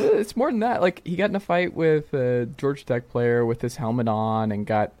 Well, no, it's more than that. Like, he got in a fight with a Georgia Tech player with his helmet on and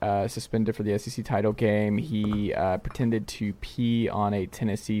got suspended for the SEC title game. He pretended to pee on a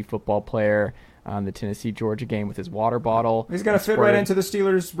Tennessee football player on the Tennessee-Georgia game with his water bottle. He's going to fit right into the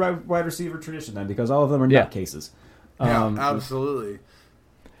Steelers wide receiver tradition then, because all of them are nutcases. Yeah, absolutely.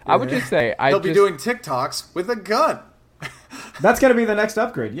 I would just say... He'll be doing TikToks with a gun. That's going to be the next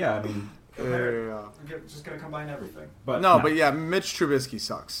upgrade, yeah. I mean... Just going to combine everything. But Mitch Trubisky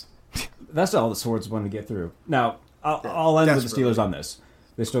sucks. That's all the Swords want to get through. Now, I'll end with the Steelers on this.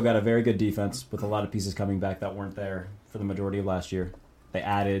 They still got a very good defense with a lot of pieces coming back that weren't there for the majority of last year. They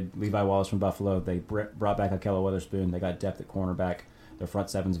added Levi Wallace from Buffalo. They brought back Ahkello Witherspoon. They got depth at cornerback. Their front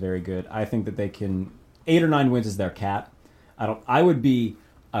seven's very good. I think that they can... 8 or 9 wins is their cap. I would be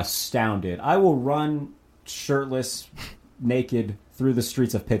astounded. I will run shirtless, naked through the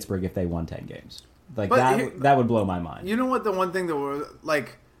streets of Pittsburgh if they won 10 games. That would blow my mind. You know what? The one thing that we're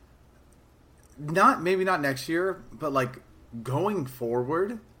maybe not next year, but going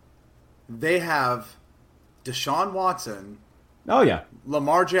forward, they have Deshaun Watson. Oh yeah,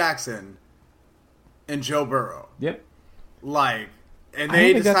 Lamar Jackson, and Joe Burrow. Yep. And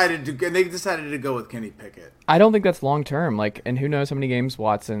they decided to go with Kenny Pickett. I don't think that's long term. And who knows how many games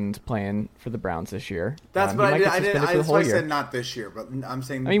Watson's playing for the Browns this year? That's what that's why I said not this year, but I'm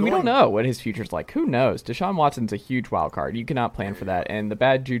saying. I mean, we don't know what his future's like. Who knows? Deshaun Watson's a huge wild card. You cannot plan for that. And the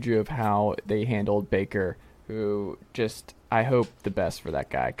bad juju of how they handled Baker, who just I hope the best for that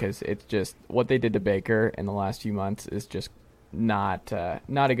guy because it's just what they did to Baker in the last few months is just. Not a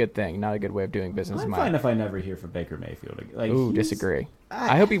good thing. Not a good way of doing business. I'm fine if I never hear from Baker Mayfield. Disagree.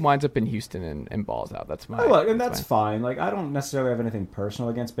 I hope he winds up in Houston and balls out. That's my. That's fine. I don't necessarily have anything personal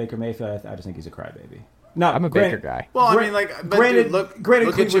against Baker Mayfield. I just think he's a crybaby. No, I'm a Baker guy. Well, look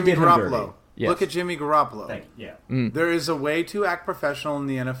at Jimmy Garoppolo. Yes. Look at Jimmy Garoppolo. Yeah. There is a way to act professional in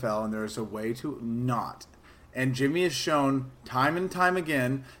the NFL, and there is a way to not. And Jimmy has shown time and time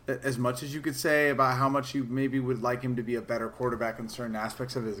again that as much as you could say about how much you maybe would like him to be a better quarterback in certain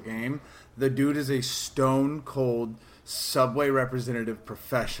aspects of his game, the dude is a stone-cold Subway representative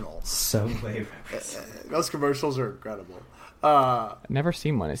professional. Subway representative. Those commercials are incredible. I've never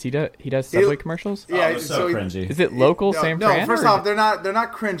seen one. He does Subway commercials? Yeah, so cringy. Is it local San Fran? No, first off, they're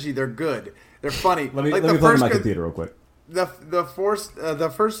not cringy. They're good. They're funny. Let me plug my computer real quick. The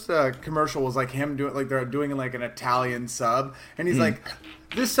first commercial was him doing they're doing an Italian sub, and he's like,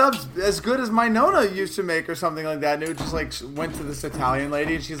 "This sub's as good as my Nona used to make," or something like that. And it just went to this Italian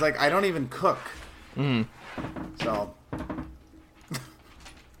lady, and she's like, "I don't even cook." So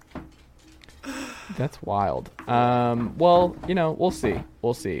that's wild. Well, we'll see.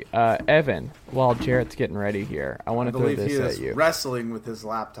 We'll see. Evan, while Jarrett's getting ready here, I want to throw this at you. Wrestling with his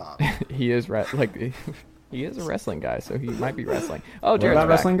laptop. He is He is a wrestling guy, so he might be wrestling. Oh, Jarrett's about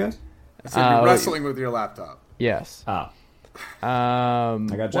wrestling guys? You're wrestling with your laptop. Yes. Oh. I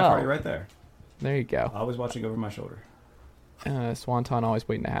got Jeff Hardy right there. There you go. Always watching over my shoulder. Swanton always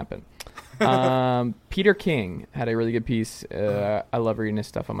waiting to happen. Peter King had a really good piece. I love reading his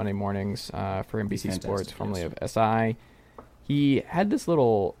stuff on Monday mornings for NBC Sports, formerly of SI. He had this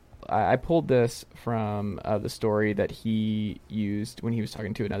little... I pulled this from the story that he used when he was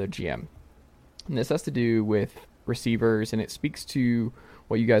talking to another GM. And this has to do with receivers, and it speaks to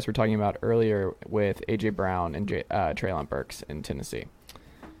what you guys were talking about earlier with A.J. Brown and Treylon Burks in Tennessee.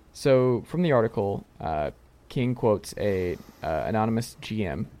 So from the article, King quotes a anonymous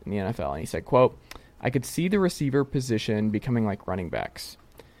GM in the NFL, and he said, quote, "I could see the receiver position becoming like running backs.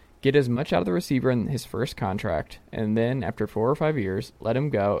 Get as much out of the receiver in his first contract, and then after 4 or 5 years, let him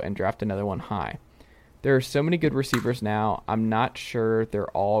go and draft another one high. There are so many good receivers now, I'm not sure they're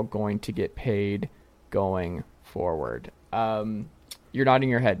all going to get paid going forward." You're nodding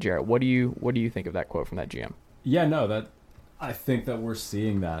your head, Jarrett. What do you think of that quote from that GM? Yeah, no, I think that we're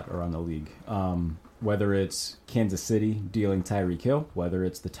seeing that around the league. Whether it's Kansas City dealing Tyreek Hill, whether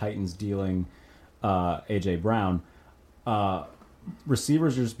it's the Titans dealing A.J. Brown,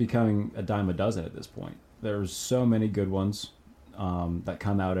 receivers are just becoming a dime a dozen at this point. There's so many good ones that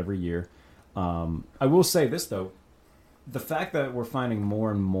come out every year. I will say this, though. The fact that we're finding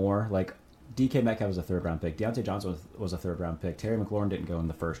more and more, like DK Metcalf was a third-round pick. Deontay Johnson was a third-round pick. Terry McLaurin didn't go in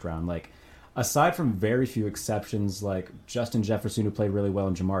the first round. Like, aside from very few exceptions, like Justin Jefferson, who played really well,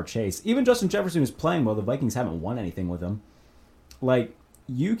 and Jamar Chase, even Justin Jefferson who's playing well, the Vikings haven't won anything with him. Like,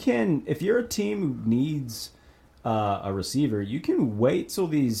 you can, if you're a team who needs a receiver, you can wait till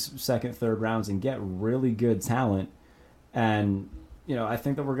these second, third rounds and get really good talent. And, I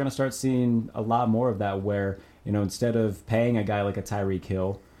think that we're going to start seeing a lot more of that where, instead of paying a guy like a Tyreek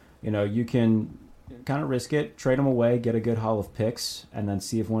Hill, you can kind of risk it, trade him away, get a good haul of picks, and then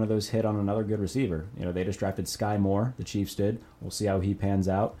see if one of those hit on another good receiver. They just drafted Sky Moore, the Chiefs did. We'll see how he pans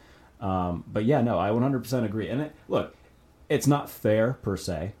out. But yeah, no, I 100% agree. And look, it's not fair per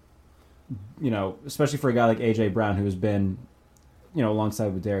se, especially for a guy like A.J. Brown, who has been,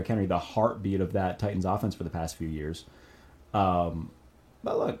 alongside with Derrick Henry, the heartbeat of that Titans offense for the past few years.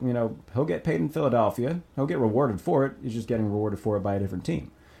 But look, he'll get paid in Philadelphia. He'll get rewarded for it. He's just getting rewarded for it by a different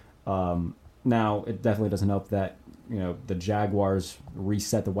team. Now, it definitely doesn't help that, the Jaguars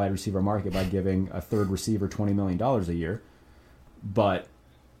reset the wide receiver market by giving a third receiver $20 million a year. But,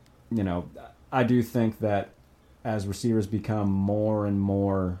 I do think that as receivers become more and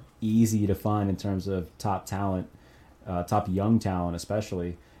more easy to find in terms of top talent, top young talent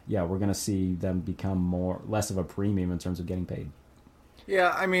especially, yeah, we're going to see them become less of a premium in terms of getting paid.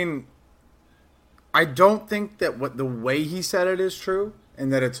 Yeah, I mean, I don't think that the way he said it is true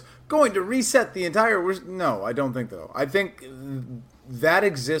and that it's going to reset the entire... No, I don't think so. I think that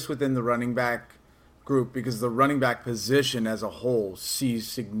exists within the running back group because the running back position as a whole sees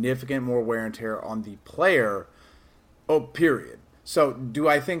significant more wear and tear on the player, period. So do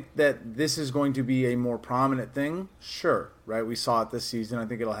I think that this is going to be a more prominent thing? Sure, right? We saw it this season. I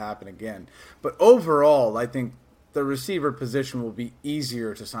think it'll happen again. But overall, I think the receiver position will be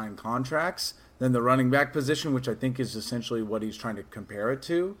easier to sign contracts than the running back position, which I think is essentially what he's trying to compare it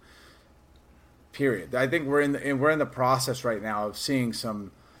to. Period. I think we're in the process right now of seeing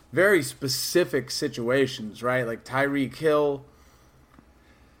some very specific situations, right? Like Tyreek Hill,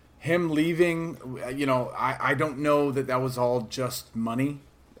 him leaving. I don't know that was all just money.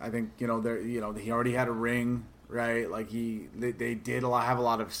 I think he already had a ring, right? Like they did have a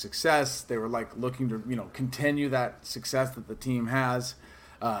lot of success. They were like looking to continue that success that the team has.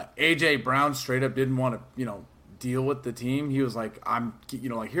 A.J. Brown straight up didn't want to deal with the team. He was like,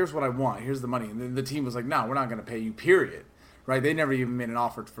 here's what I want, here's the money, and then the team was like, no, we're not going to pay you, period. Right? They never even made an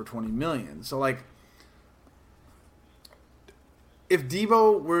offer for $20 million. So like, if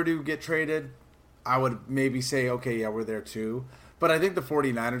Debo were to get traded, I would maybe say, okay, yeah, we're there too. But I think the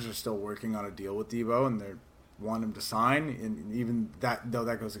 49ers are still working on a deal with Debo, and they want him to sign. And even that, though,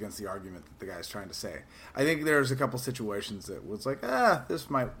 that goes against the argument that the guy's trying to say. I think there's a couple situations that was like, this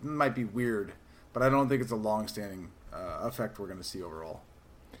might be weird, but I don't think it's a long-standing effect we're going to see overall.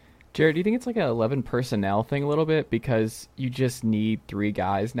 Jarrett, do you think it's like an 11 personnel thing a little bit because you just need 3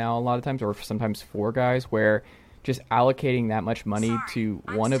 guys now a lot of times, or sometimes 4 guys, where just allocating that much money to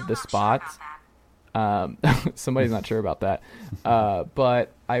one of the spots? Somebody's not sure about that.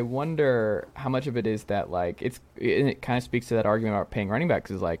 But I wonder how much of it is that like it kind of speaks to that argument about paying running backs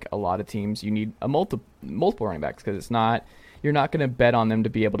is like a lot of teams you need a multiple running backs because you're not going to bet on them to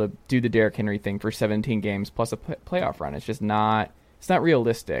be able to do the Derrick Henry thing for 17 games plus a playoff run. It's just not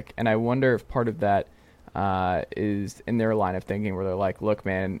realistic. And I wonder if part of that is in their line of thinking where they're like, look,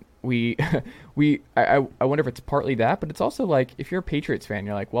 man, I wonder if it's partly that, but it's also like if you're a Patriots fan,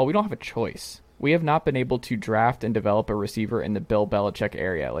 you're like, well, we don't have a choice. we have not been able to draft and develop a receiver in the Bill Belichick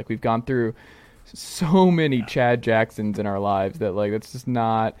area. Like, we've gone through so many Chad Jacksons in our lives that, like, that's just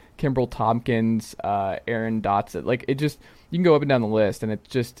not Kimbrel Tompkins, Aaron Dotson. Like, it just, you can go up and down the list, and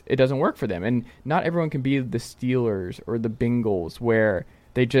it doesn't work for them. And not everyone can be the Steelers or the Bengals where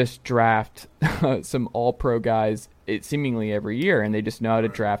they just draft some all-pro guys seemingly every year, and they just know how to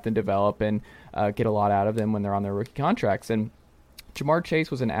draft and develop and get a lot out of them when they're on their rookie contracts. And Jamar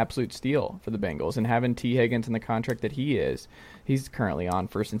Chase was an absolute steal for the Bengals, and having T. Higgins in the contract that he's currently on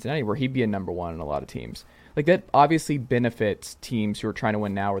for Cincinnati, where he'd be a number one in a lot of teams. Like, that obviously benefits teams who are trying to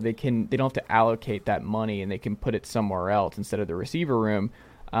win now, where they don't have to allocate that money and they can put it somewhere else instead of the receiver room.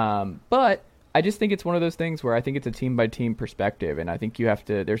 But I just think it's one of those things where I think it's a team by team perspective, and I think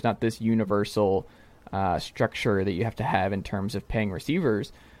there's not this universal structure that you have to have in terms of paying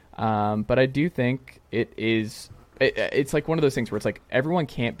receivers. But I do think it's like one of those things where it's like everyone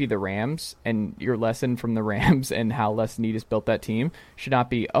can't be the Rams, and your lesson from the Rams and how Les Snead has built that team should not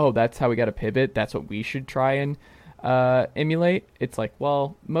be, oh, that's how we got to pivot. That's what we should try and emulate. It's like,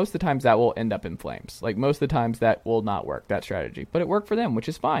 well, most of the times that will end up in flames. Like, most of the times that will not work, that strategy. But it worked for them, which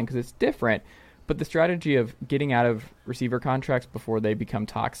is fine because it's different. But the strategy of getting out of receiver contracts before they become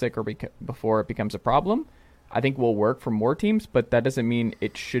toxic or before it becomes a problem, I think will work for more teams, but that doesn't mean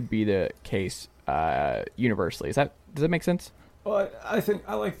it should be the case universally. Does that make sense? Well, I think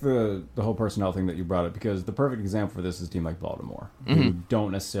I like the whole personnel thing that you brought up, because the perfect example for this is a team like Baltimore, who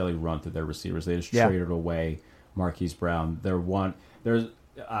don't necessarily run through their receivers. They just traded away Marquise Brown.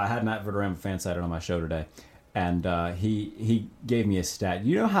 I had Matt Verderame, fan sided on my show today, and he gave me a stat.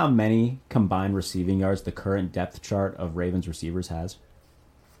 You know how many combined receiving yards the current depth chart of Ravens receivers has?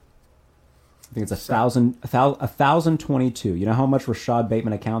 I think it's 1,022. You know how much Rashad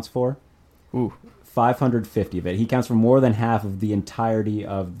Bateman accounts for? Ooh. 550 of it. He counts for more than half of the entirety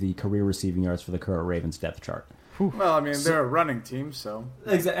of the career receiving yards for the current Ravens depth chart. Well, I mean, they're a running team, so.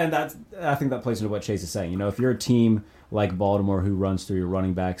 And I think that plays into what Chase is saying. You know, if you're a team like Baltimore who runs through your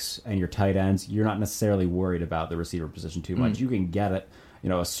running backs and your tight ends, you're not necessarily worried about the receiver position too much. You can get it,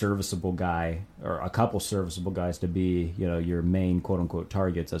 a serviceable guy or a couple serviceable guys to be, your main quote-unquote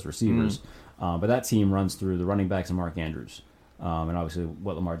targets as receivers. But that team runs through the running backs and Mark Andrews, and obviously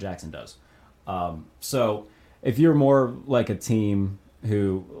what Lamar Jackson does. So if you're more like a team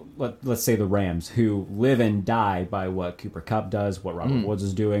who, let's say the Rams, who live and die by what Cooper Kupp does, what Robert Woods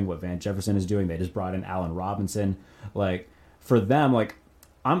is doing, what Van Jefferson is doing, they just brought in Allen Robinson. Like, for them, like,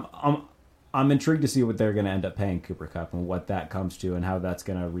 I'm intrigued to see what they're going to end up paying Cooper Kupp and what that comes to and how that's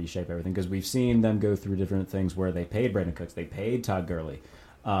going to reshape everything, because we've seen them go through different things where they paid Brandon Cooks, they paid Todd Gurley,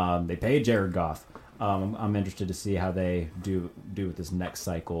 they paid Jared Goff. I'm interested to see how they do with this next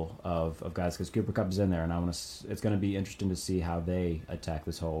cycle of guys, because Cooper Kupp is in there, and it's going to be interesting to see how they attack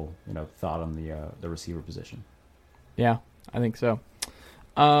this whole thought on the receiver position. Yeah, I think so.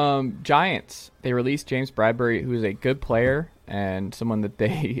 Giants, they released James Bradbury, who is a good player and someone that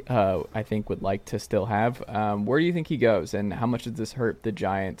they I think would like to still have. Where do you think he goes, and how much does this hurt the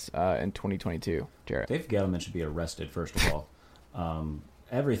Giants in 2022, Jarrett? Dave Gettleman should be arrested, first of all.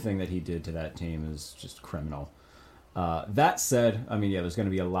 Everything that he did to that team is just criminal. That said, I mean, there's going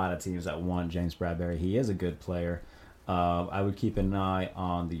to be a lot of teams that want James Bradbury. He is a good player. I would keep an eye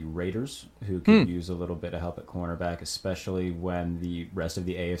on the Raiders, who could use a little bit of help at cornerback, especially when the rest of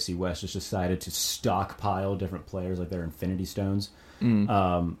the AFC West just decided to stockpile different players like they're Infinity Stones.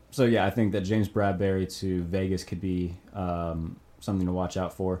 So, I think that James Bradbury to Vegas could be something to watch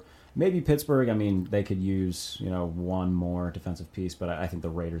out for. Maybe Pittsburgh, I mean, they could use, one more defensive piece, but I think the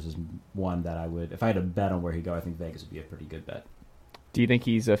Raiders is one that I would, if I had to bet on where he'd go, I think Vegas would be a pretty good bet. Do you think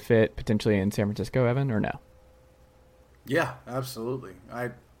he's a fit potentially in San Francisco, Evan, or no? Yeah, absolutely. I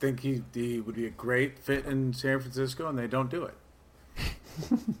think he would be a great fit in San Francisco, and they don't do it.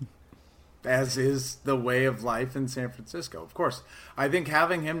 As is the way of life in San Francisco. Of course, I think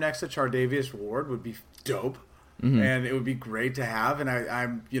having him next to Chardavius Ward would be dope. And it would be great to have. And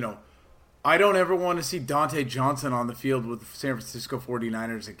I don't ever want to see Dante Johnson on the field with the San Francisco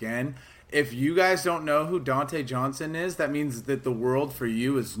 49ers again. If you guys don't know who Dante Johnson is, that means that the world for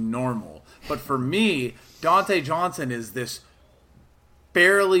you is normal. But for me, Dante Johnson is this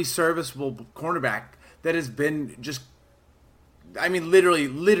barely serviceable cornerback that has been just, I mean, literally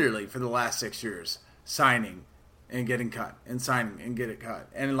for the last 6 years, signing and getting cut and signing and getting cut.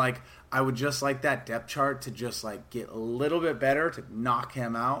 And I would just like that depth chart to just get a little bit better, to knock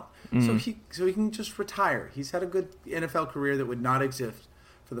him out, so he can just retire. He's had a good NFL career that would not exist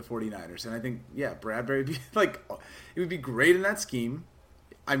for the 49ers. And I think, Bradbury would be it would be great in that scheme.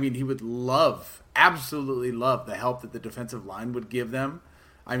 I mean, he would absolutely love the help that the defensive line would give them.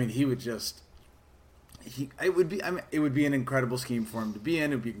 I mean, he would just it would be. I mean, it would be an incredible scheme for him to be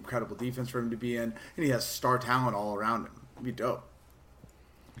in. It would be incredible defense for him to be in, and he has star talent all around him. It'd be dope.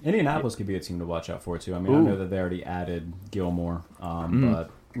 Indianapolis could be a team to watch out for too. I mean, I know that they already added Gilmore, but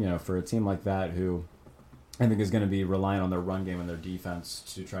for a team like that, who I think is going to be relying on their run game and their defense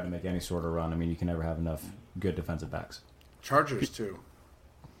to try to make any sort of run. I mean, you can never have enough good defensive backs. Chargers too.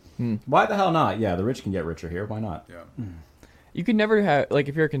 Why the hell not? Yeah, the rich can get richer here. Why not? Yeah. You can never have, like,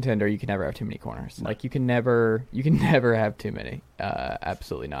 if you're a contender, you can never have too many corners. No. Like, you can never have too many.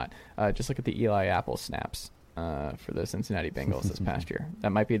 Absolutely not. Just look at the Eli Apple snaps for the Cincinnati Bengals this past year.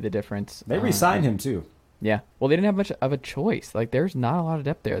 That might be the difference. They re-signed him too. Yeah. Well, they didn't have much of a choice. Like, there's not a lot of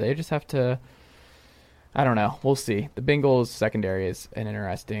depth there. They just have to. I don't know. We'll see. The Bengals secondary is an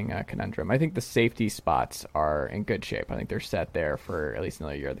interesting conundrum. I think the safety spots are in good shape. I think they're set there for at least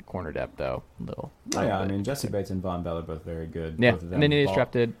another year. The corner depth, though, little. I mean, Jesse Bates and Von Bell are both very good. Yeah, and then they just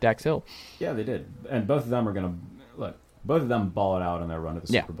drafted Dax Hill. Yeah, they did. And both of them are going to, look, both of them ball it out on their run to the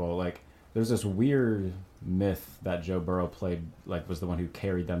Super Bowl. Like, there's this weird myth that Joe Burrow was the one who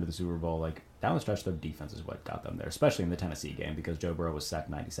carried them to the Super Bowl. Like, down the stretch, their defense is what got them there, especially in the Tennessee game because Joe Burrow was sacked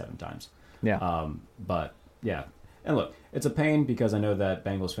 97 times. Yeah. But yeah, and look, it's a pain because I know that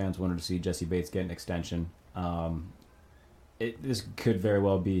Bengals fans wanted to see Jesse Bates get an extension. This could very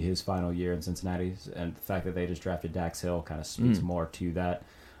well be his final year in Cincinnati, and the fact that they just drafted Dax Hill kind of speaks more to that.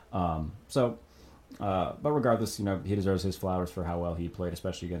 But regardless, he deserves his flowers for how well he played,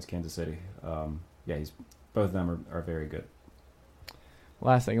 especially against Kansas City. Both of them are very good.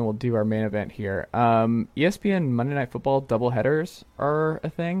 Last thing, and we'll do our main event here. ESPN Monday Night Football doubleheaders are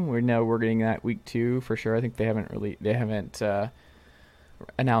a thing. We know we're getting that week 2 for sure. I think they haven't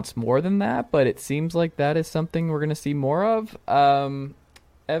announced more than that, but it seems like that is something we're going to see more of.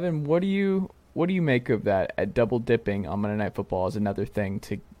 Evan, what do you make of that? Double dipping on Monday Night Football is another thing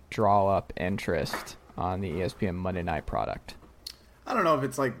to draw up interest on the ESPN Monday Night product. I don't know if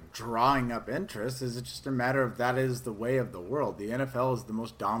it's like drawing up interest. Is it just a matter of that is the way of the world? The NFL is the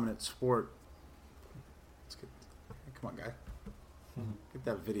most dominant sport. Let's get, come on, guy. Get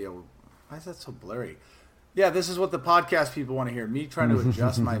that video. Why is that so blurry? Yeah, this is what the podcast people want to hear. Me trying to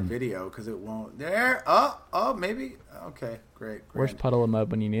adjust my video because it won't. There. Oh, maybe. Okay, great. Where's Puddle of Mud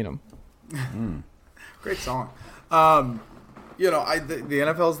when you need them? Great song. The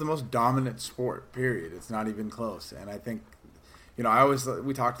NFL is the most dominant sport, period. It's not even close. And I think,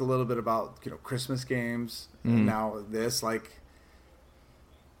 we talked a little bit about, Christmas games and now this,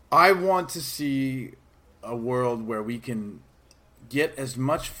 I want to see a world where we can get as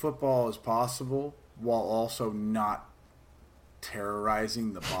much football as possible while also not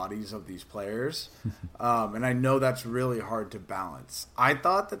terrorizing the bodies of these players. And I know that's really hard to balance. I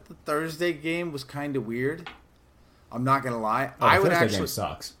thought that the Thursday game was kind of weird. I'm not going to lie. Thursday game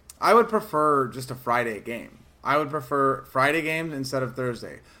sucks. I would prefer just a Friday game. I would prefer Friday games instead of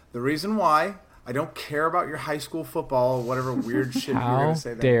Thursday. The reason why, I don't care about your high school football or whatever weird shit you're going to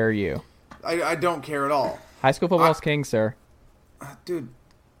say there. How dare you? I don't care at all. High school football is king, sir. Dude,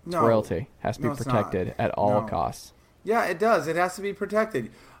 no. It's royalty. Has to be protected at all costs. Yeah, it does. It has to be protected.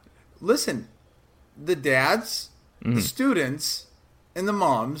 Listen, the dads, the students, and the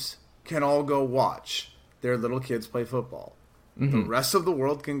moms can all go watch their little kids play football. The rest of the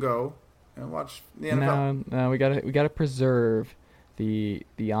world can go and watch the NFL. No, we gotta preserve the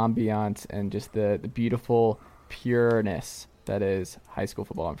ambiance and just the beautiful pureness that is high school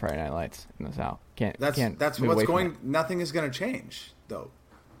football on Friday Night Lights in the South. That's what's going. Nothing is going to change, though.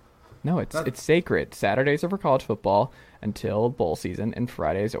 No, it's sacred. Saturdays are for college football until bowl season, and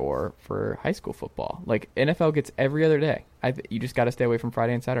Fridays are for high school football. Like NFL gets every other day. You just got to stay away from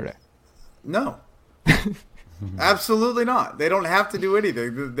Friday and Saturday. No. Absolutely not. They don't have to do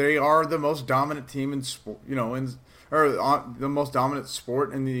anything. They are the most dominant team in sport, the most dominant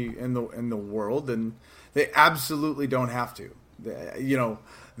sport in the world, and they absolutely don't have to.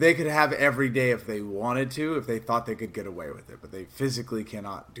 They could have every day if they wanted to, if they thought they could get away with it, but they physically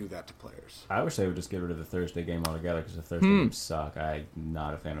cannot do that to players. I wish they would just get rid of the Thursday game altogether because the Thursday games suck. I'm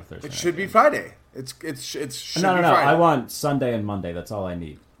not a fan of Thursday. It should be Friday. It should no. be Friday. I want Sunday and Monday. That's all I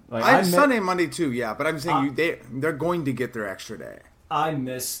need. I have Sunday and Monday too, yeah, but I'm saying they're going to get their extra day. I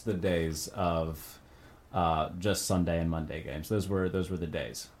miss the days of just Sunday and Monday games. Those were the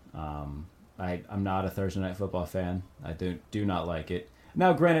days. I'm not a Thursday night football fan. I do not like it.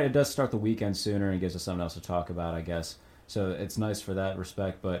 Now, granted, it does start the weekend sooner and gives us something else to talk about, I guess. So it's nice for that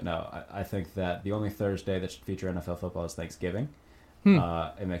respect. But no, I think that the only Thursday that should feature NFL football is Thanksgiving.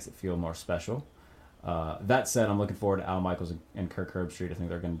 It makes it feel more special. That said, I'm looking forward to Al Michaels and Kirk Herbstreit. I think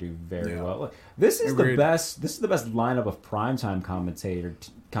they're going to do very well. Look, this is the best lineup of primetime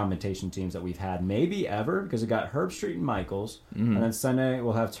commentation teams that we've had maybe ever, because we got Herbstreit and Michaels, and then Sunday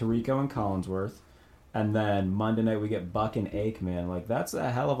we'll have Tirico and Collinsworth, and then Monday night we get Buck and Aikman. Like, that's a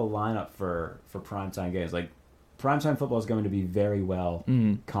hell of a lineup for primetime games. Like, primetime football is going to be very well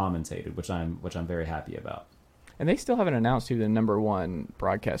commentated, which I'm very happy about. And they still haven't announced who the number one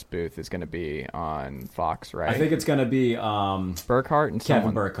broadcast booth is going to be on Fox, right? I think it's going to be Burkhart and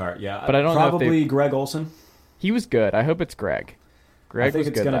Kevin Burkhart, yeah. But I don't probably know if Greg Olson. He was good. I hope it's Greg. I think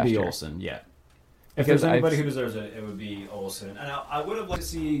it's going to be Olson, yeah. If there's anybody who deserves it, it would be Olson. And I would have liked to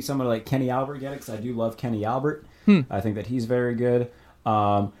see someone like Kenny Albert get it, because I do love Kenny Albert. I think that he's very good. You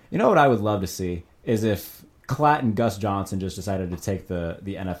know what I would love to see is if Klatt and Gus Johnson just decided to take the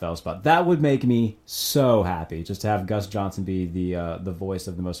NFL spot. That would make me so happy, just to have Gus Johnson be the voice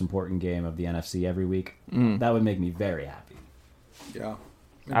of the most important game of the NFC every week. That would make me very happy. Yeah.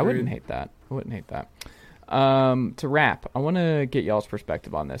 Agreed. I wouldn't hate that. To wrap, I want to get y'all's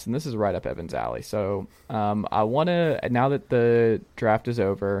perspective on this, and this is right up Evan's alley. So I want to, now that the draft is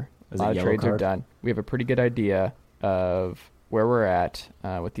over, a lot of trades are done, we have a pretty good idea of where we're at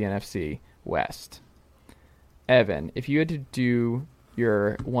with the NFC West. Evan, if you had to do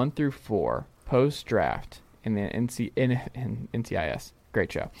your 1 through 4 post-draft in the NCIS,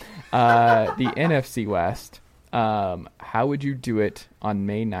 great show, the NFC West, how would you do it on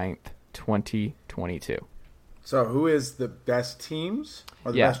May 9th, 2022? So who is the best teams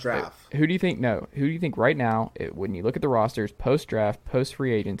or the best draft? Who do you think right now, when you look at the rosters, post-draft,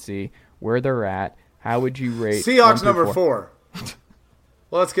 post-free agency, where they're at, how would you rate Seahawks number 4?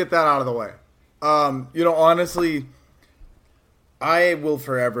 Let's get that out of the way. Honestly, I will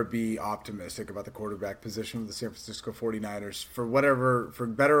forever be optimistic about the quarterback position of the San Francisco 49ers. For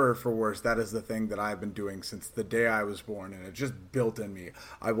better or for worse, that is the thing that I've been doing since the day I was born, and it just built in me.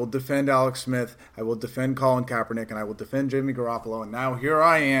 I will defend Alex Smith, I will defend Colin Kaepernick, and I will defend Jimmy Garoppolo, and now here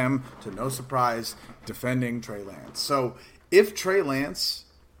I am, to no surprise, defending Trey Lance. So if Trey Lance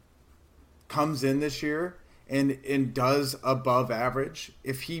comes in this year and does above average,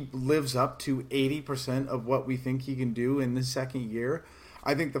 if he lives up to 80% of what we think he can do in the second year,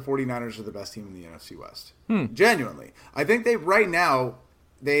 I think the 49ers are the best team in the NFC West. Genuinely. I think right now,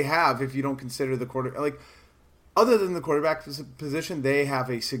 they have, if you don't consider the other than the quarterback position, they have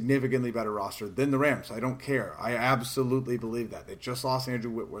a significantly better roster than the Rams. I don't care. I absolutely believe that. They just lost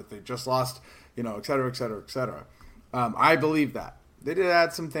Andrew Whitworth. They just lost, et cetera, et cetera, et cetera. I believe that. They did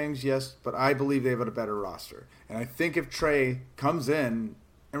add some things, yes, but I believe they have a better roster. And I think if Trey comes in,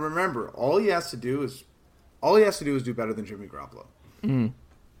 and remember, all he has to do is do better than Jimmy Garoppolo.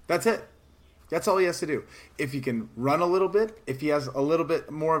 That's it. That's all he has to do. If he can run a little bit, if he has a little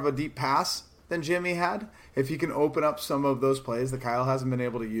bit more of a deep pass than Jimmy had, if he can open up some of those plays that Kyle hasn't been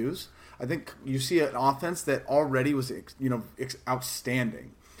able to use, I think you see an offense that already was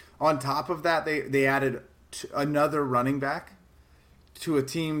outstanding. On top of that, they added another running back to a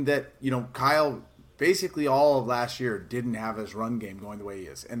team that, Kyle basically all of last year didn't have his run game going the way he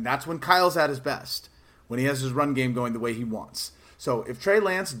is. And that's when Kyle's at his best, when he has his run game going the way he wants. So if Trey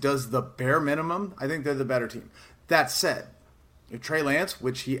Lance does the bare minimum, I think they're the better team. That said, if Trey Lance,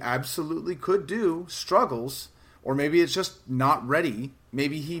 which he absolutely could do, struggles, or maybe it's just not ready,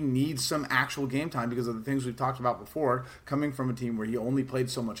 maybe he needs some actual game time because of the things we've talked about before, coming from a team where he only played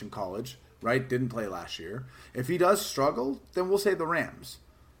so much in college, right? Didn't play last year. If he does struggle, then we'll say the Rams.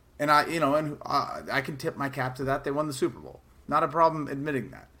 And I can tip my cap to that. They won the Super Bowl. Not a problem admitting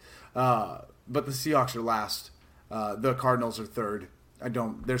that. But the Seahawks are last. The Cardinals are third.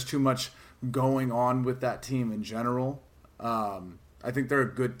 There's too much going on with that team in general. I think they're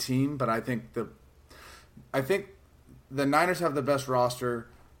a good team, but I think the Niners have the best roster.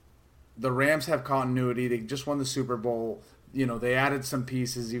 The Rams have continuity. They just won the Super Bowl. They added some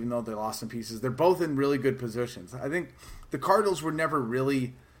pieces, even though they lost some pieces. They're both in really good positions. I think the Cardinals were never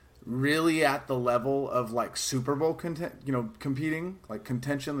really at the level of like Super Bowl competing, like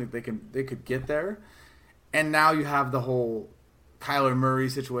contention. Like they could get there. And now you have the whole Kyler Murray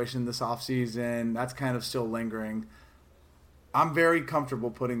situation this offseason. That's kind of still lingering. I'm very comfortable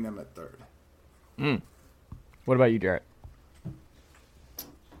putting them at third. What about you, Jarrett?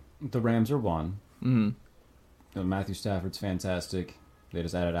 The Rams are one. Matthew Stafford's fantastic. They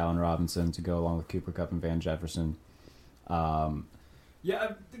just added Allen Robinson to go along with Cooper Kupp and Van Jefferson. Don't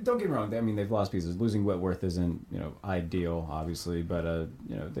get me wrong. They've lost pieces. Losing Whitworth isn't ideal, obviously, but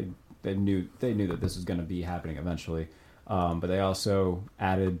they knew that this was going to be happening eventually. But they also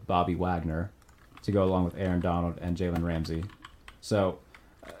added Bobby Wagner to go along with Aaron Donald and Jalen Ramsey. So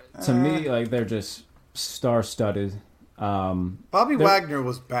to me, they're just star-studded. Bobby Wagner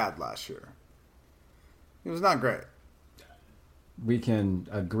was bad last year. He was not great. We can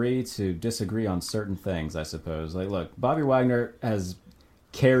agree to disagree on certain things, I suppose. Like, look, Bobby Wagner has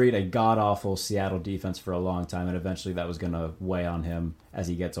carried a god-awful Seattle defense for a long time, and eventually that was going to weigh on him as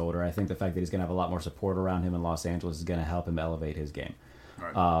he gets older. I think the fact that he's going to have a lot more support around him in Los Angeles is going to help him elevate his game.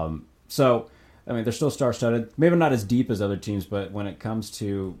 Right. So, I mean, they're still star-studded. Maybe not as deep as other teams, but when it comes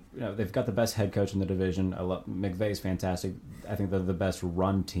to, they've got the best head coach in the division. McVay's fantastic. I think they're the best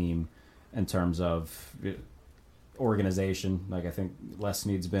run team in terms of organization. Like, I think Les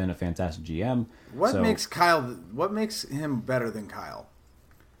Snead's been a fantastic GM. What makes him better than Kyle?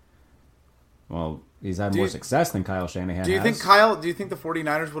 Well, he's had more success than Kyle Shanahan do you has. think the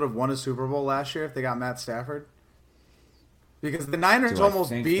 49ers would have won a Super Bowl last year if they got Matt Stafford? Because the Niners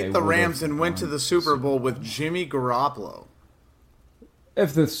almost beat the Rams and went to the Super Bowl with Jimmy Garoppolo.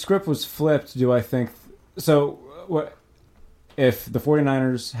 If the script was flipped, do I think... So, what if the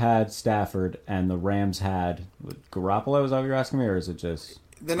 49ers had Stafford and the Rams had Garoppolo? Is that what you're asking me, or is it just...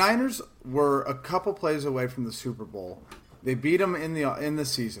 The Niners were a couple plays away from the Super Bowl. They beat them in the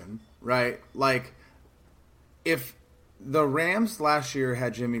season, right? Like, if the Rams last year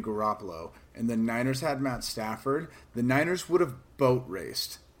had Jimmy Garoppolo and the Niners had Matt Stafford, the Niners would have boat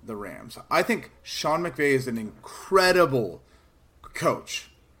raced the Rams. I think Sean McVay is an incredible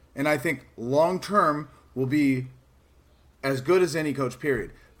coach, and I think long-term will be as good as any coach,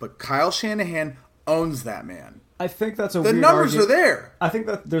 period. But Kyle Shanahan owns that man. I think that's a weird argument. The numbers are there. I think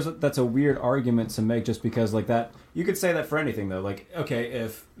that that's a weird argument to make just because like that. You could say that for anything, though. Like, okay,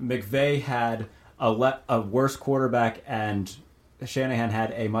 if McVay had a worse quarterback and Shanahan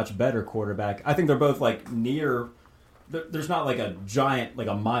had a much better quarterback, I think they're both like near... There's not like a giant, like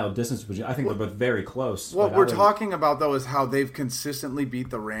a mile distance between. I think they're both very close. What we're talking about, though, is how they've consistently beat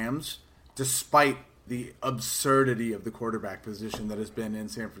the Rams despite the absurdity of the quarterback position that has been in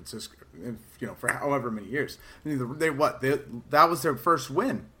San Francisco, for however many years. I mean, that was their first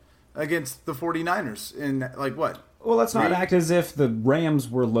win against the 49ers in, like, what? Well, let's not act as if the Rams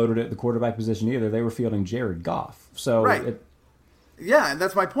were loaded at the quarterback position either. They were fielding Jared Goff. So right. Yeah, and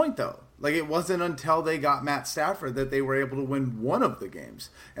that's my point, though. Like, it wasn't until they got Matt Stafford that they were able to win one of the games.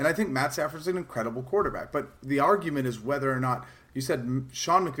 And I think Matt Stafford's an incredible quarterback. But the argument is whether or not... You said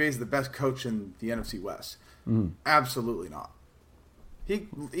Sean McVay is the best coach in the NFC West. Mm-hmm. Absolutely not. He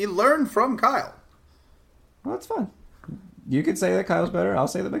learned from Kyle. Well, that's fine. You could say that Kyle's better. I'll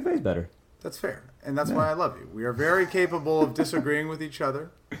say that McVay's better. That's fair. And that's why I love you. We are very capable of disagreeing with each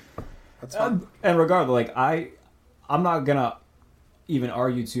other. That's fine. And regardless, like, I'm not going to even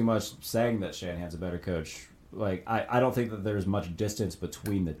argue too much saying that Shanahan's a better coach. Like, I don't think that there's much distance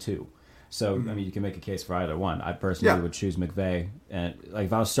between the two. So, I mean, you can make a case for either one. I personally would choose McVay. And like,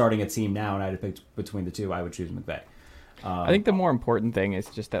 if I was starting a team now and I had to pick between the two, I would choose McVay. I think the more important thing is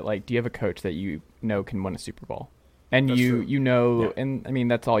just that, like, do you have a coach that you know can win a Super Bowl? And and I mean,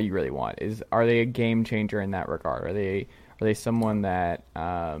 that's all you really want are they a game changer in that regard? Are they someone that,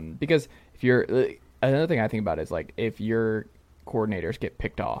 because if you're, another thing I think about is, like, if your coordinators get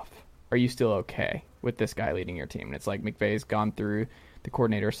picked off, are you still okay with this guy leading your team? And it's like McVay's gone through the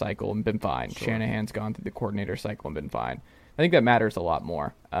coordinator cycle and been fine. Sure. Shanahan's gone through the coordinator cycle and been fine. I think that matters a lot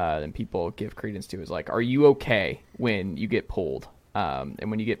more than people give credence to. Is like, are you okay when you get pulled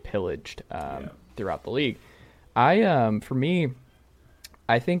and when you get pillaged throughout the league? For me,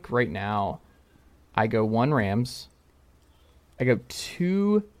 I think right now I go 1 Rams, I go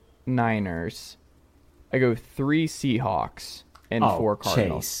 2 Niners, I go 3 Seahawks, and 4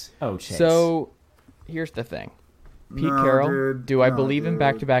 Cardinals. Chase. So here's the thing. Pete Carroll, do I believe in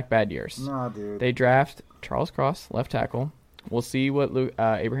back-to-back bad years? No, dude. They draft Charles Cross, left tackle. We'll see what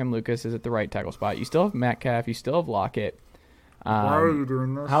Abraham Lucas is at the right tackle spot. You still have Metcalf. You still have Lockett. Why are you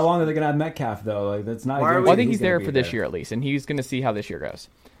doing this? How long are they going to have Metcalf, though? Like, that's not. I think he's there for this year at least, and he's going to see how this year goes.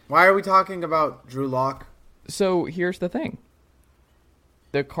 Why are we talking about Drew Lock? So here's the thing.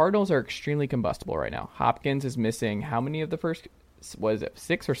 The Cardinals are extremely combustible right now. Hopkins is missing how many of the first? Was it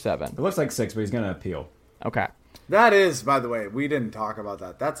 6 or 7? It looks like 6, but he's going to appeal. Okay. That is, by the way, we didn't talk about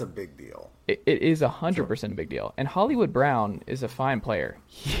that. That's a big deal. It is 100% a big deal. And Hollywood Brown is a fine player.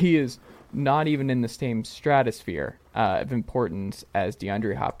 He is not even in the same stratosphere of importance as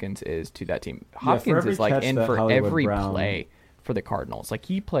DeAndre Hopkins is to that team. Hopkins is like in for Hollywood every Brown... play for the Cardinals. Like,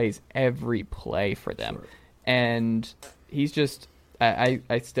 he plays every play for them. Sure. And he's just... I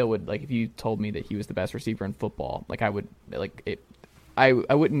still would, like, if you told me that he was the best receiver in football, like, I would, like, it. I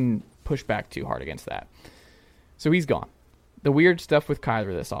wouldn't push back too hard against that. So he's gone. The weird stuff with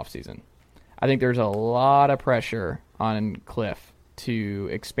Kyler this offseason. I think there's a lot of pressure on Cliff to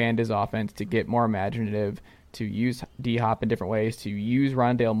expand his offense, to get more imaginative, to use D-Hop in different ways, to use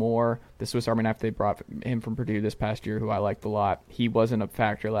Rondale Moore, the Swiss Army knife they brought him from Purdue this past year, who I liked a lot. He wasn't a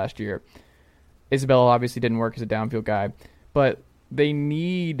factor last year. Isabella obviously didn't work as a downfield guy, but they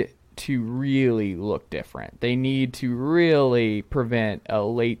need to really look different. They need to really prevent a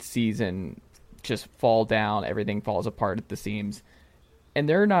late season just fall down, everything falls apart at the seams. And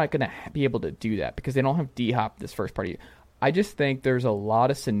they're not going to be able to do that because they don't have D-Hop this first part of the year. I just think there's a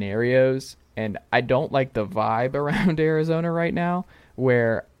lot of scenarios, and I don't like the vibe around Arizona right now,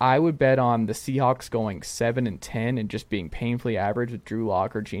 where I would bet on the Seahawks going 7-10 and just being painfully average with Drew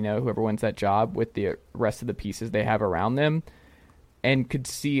Lock or Geno, whoever wins that job, with the rest of the pieces they have around them, and could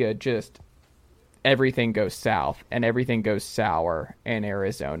see just everything goes south and everything goes sour in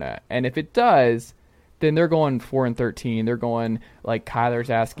Arizona. And if it does, then they're going 4-13. They're going like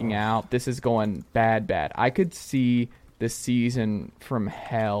Kyler's asking out. This is going bad. I could see the season from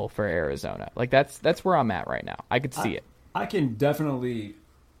hell for Arizona. Like that's where I'm at right now. I could see it. I can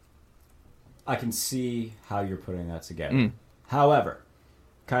see how you're putting that together. However,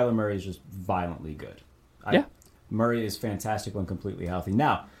 Kyler Murray is just violently good. Murray is fantastic when completely healthy.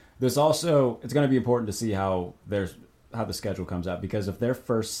 Now, it's going to be important to see how the schedule comes out, because if their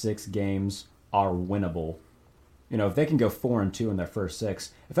first 6 games are winnable, if they can go 4-2 in their first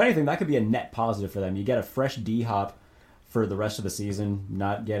 6, if anything, that could be a net positive for them. You get a fresh D-Hop for the rest of the season,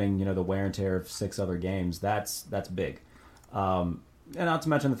 not getting, the wear and tear of 6 other games. That's big. And not to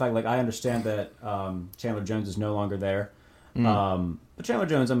mention the fact, I understand that Chandler Jones is no longer there. But Chandler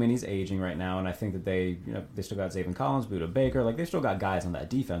Jones, he's aging right now, and I think that they still got Zayvon Collins, Budda Baker. They still got guys on that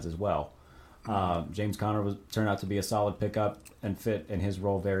defense as well. James Conner turned out to be a solid pickup and fit in his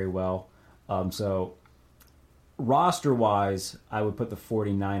role very well. So roster-wise, I would put the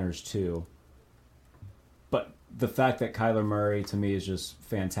 49ers too. But the fact that Kyler Murray, to me, is just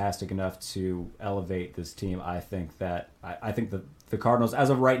fantastic enough to elevate this team, I think that the Cardinals, as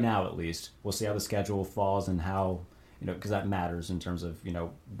of right now at least, we'll see how the schedule falls and how, because that matters in terms of,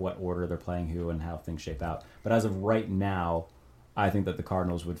 what order they're playing who and how things shape out. But as of right now, I think that the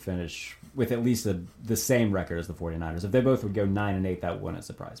Cardinals would finish with at least the same record as the 49ers. If they both would go 9-8, that wouldn't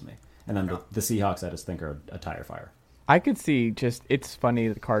surprise me. And then the Seahawks, I just think, are a tire fire. I could see it's funny,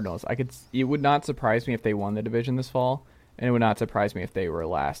 the Cardinals. It would not surprise me if they won the division this fall, and it would not surprise me if they were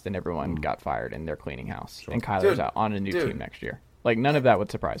last and everyone got fired and they're cleaning house. Sure. And Kyler's out on a new team next year. None of that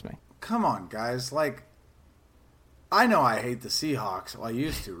would surprise me. Come on, guys. I know I hate the Seahawks. Well, I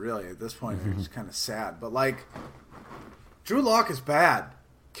used to, really. At this point, it's kind of sad. But, Drew Lock is bad.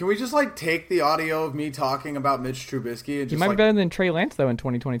 Can we just, take the audio of me talking about Mitch Trubisky? And just, he might be better than Trey Lance, though, in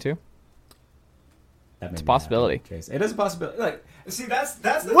 2022. It's a possibility. It is a possibility. See, that's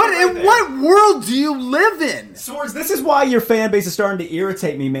the what thing in what world do you live in? Swords, this is why your fan base is starting to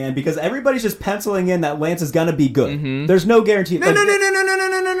irritate me, man, because everybody's just penciling in that Lance is going to be good. Mm-hmm. There's no guarantee. No. It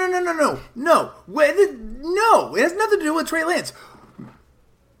has nothing to do with Trey Lance.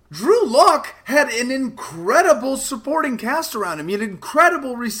 Drew Lock had an incredible supporting cast around him. He had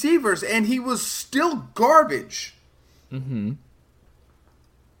incredible receivers, and he was still garbage. Mm-hmm.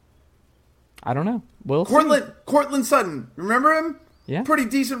 I don't know. We'll see. Cortland Sutton, remember him? Yeah. Pretty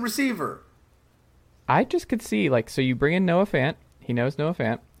decent receiver. I just could see, so you bring in Noah Fant. He knows Noah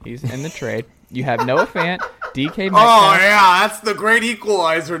Fant. He's in the trade. You have Noah Fant, DK Metcalf. Oh, yeah, that's the great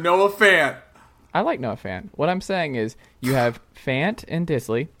equalizer, Noah Fant. I like Noah Fant. What I'm saying is you have Fant and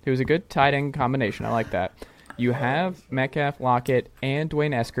Disley, who's a good tight end combination. I like that. You have Metcalf, Lockett, and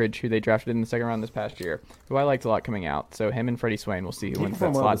Dwayne Eskridge, who they drafted in the second round this past year, who I liked a lot coming out. So him and Freddie Swain, we'll see who wins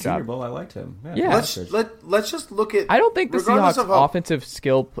that slot job. Bowl, I liked him. Yeah. Let's just look at. I don't think the Seahawks' offensive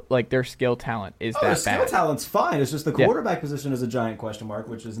skill, their skill talent, is that bad. Skill talent's fine. It's just the quarterback position is a giant question mark,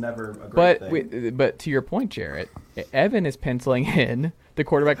 which is never a great thing. But to your point, Jarrett, Evan is penciling in the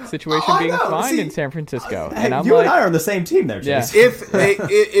quarterback situation being fine in San Francisco. And I'm and I are on the same team there, Chase. Yeah.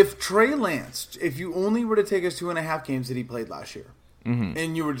 If Trey Lance, if you only were to take his 2.5 games that he played last year,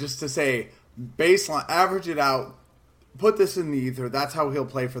 and you were just to say baseline, average it out, put this in the ether, that's how he'll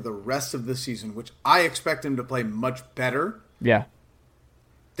play for the rest of the season, which I expect him to play much better. Yeah.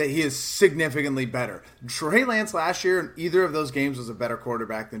 That he is significantly better. Trey Lance last year in either of those games was a better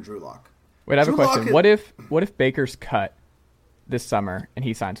quarterback than Drew Lock. Wait, I have a question. What if Baker's cut this summer and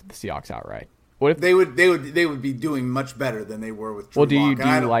he signs with the Seahawks outright? What if they would be doing much better than they were with Drew Lock? Do you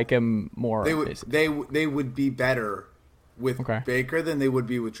like him more? They would be better with Baker than they would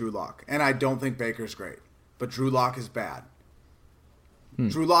be with Drew Lock. And I don't think Baker's great, but Drew Lock is bad.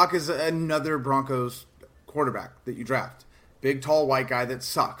 Drew Lock is another Broncos quarterback that you draft. Big, tall, white guy that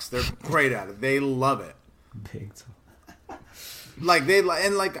sucks. They're great at it. They love it. Big, tall.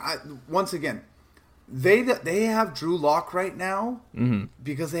 once again, they have Drew Lock right now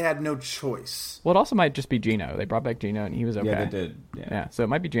because they had no choice. Well, it also might just be Geno. They brought back Geno, and he was okay. Yeah, they did. Yeah, so it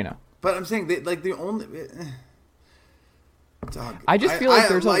might be Geno. But I'm saying the only. Dog, I just feel like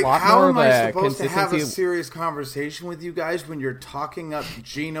there's a lot how more am of I a supposed to have a consistency. serious conversation with you guys when you're talking up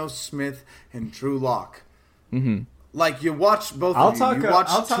Geno Smith and Drew Lock? Mm-hmm. Like you watch both of you. You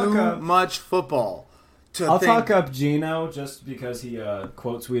watch too much football. I'll talk up Geno just because he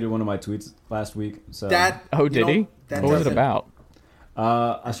quote tweeted one of my tweets last week. So did he? What was it about?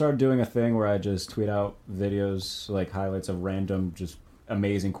 I started doing a thing where I just tweet out videos, like highlights of random, just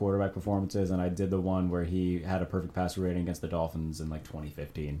amazing quarterback performances, and I did the one where he had a perfect passer rating against the Dolphins in like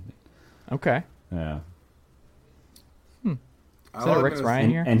 2015. Okay. Yeah. Is that a Rick's Ryan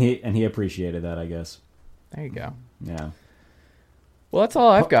here? And he appreciated that, I guess. There you go. Yeah. Well, that's all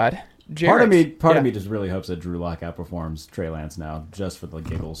I've got. Jarrett, part of me just really hopes that Drew Lock outperforms Trey Lance now, just for the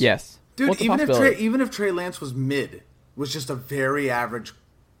giggles. Yes, dude. Even if Trey Lance was just a very average,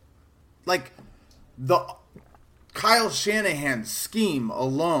 like the Kyle Shanahan scheme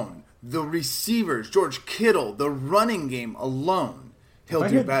alone, the receivers, George Kittle, the running game alone, he'll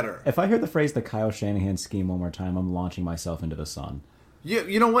do better. If I hear the phrase "the Kyle Shanahan scheme" one more time, I'm launching myself into the sun.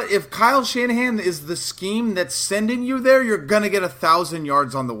 You know what? If Kyle Shanahan is the scheme that's sending you there, you're gonna get 1,000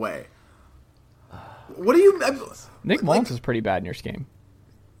 yards on the way. What do you? Nick Mullins was pretty bad in your scheme,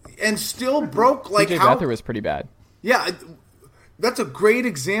 and still broke. CJ Beathard was pretty bad. Yeah, that's a great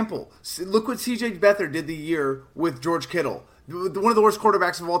example. Look what CJ Beathard did the year with George Kittle, one of the worst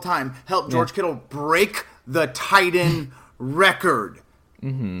quarterbacks of all time. Helped George Kittle break the tight end record.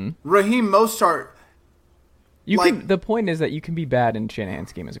 Mm-hmm. Raheem Mostert. The point is that you can be bad in Shanahan's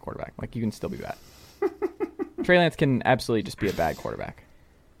scheme as a quarterback. Like, you can still be bad. Trey Lance can absolutely just be a bad quarterback.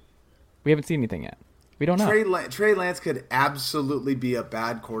 We haven't seen anything yet. We don't know. Trey Lance could absolutely be a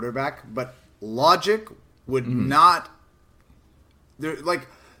bad quarterback, but logic would not. There's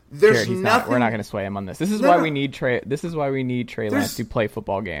Jarrett, nothing. We're not going to sway him on this. This is why we need Trey. This is why we need Trey Lance to play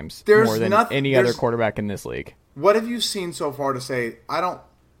football games more than any other quarterback in this league. What have you seen so far to say? I don't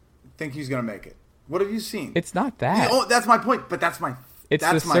think he's going to make it. What have you seen? It's not that. That's my point. But that's my. It's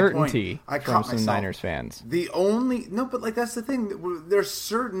that's the my certainty point. from some Niners fans. But that's the thing. They're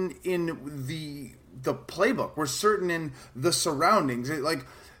certain in the playbook. We're certain in the surroundings. Like,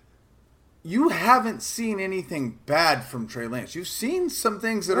 you haven't seen anything bad from Trey Lance. You've seen some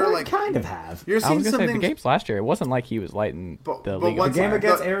things that are like kind of have. You're seeing some things. The games last year, it wasn't like he was lighting the league. The game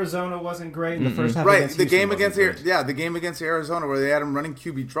against Arizona wasn't great in the first half. Right, the game against Arizona where they had him running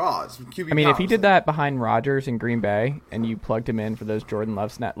QB draws. If he did that behind Rodgers in Green Bay and you plugged him in for those Jordan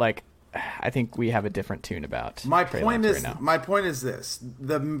Love snaps, I think we have a different tune about Trey Lance right now. My point is this: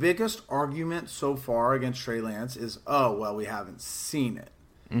 the biggest argument so far against Trey Lance is, we haven't seen it.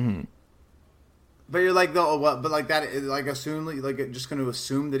 Mm-hmm. But you're like, just going to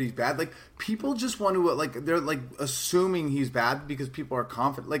assume that he's bad. Like, people just want to, they're assuming he's bad because people are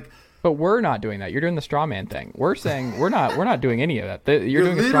confident. But we're not doing that. You're doing the straw man thing. We're saying we're not doing any of that. You're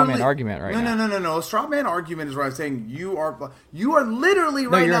doing a straw man argument right now. No. A straw man argument is where I'm saying you are literally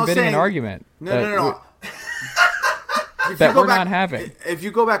right now saying. No, you're inventing an argument. No. That we're not having. If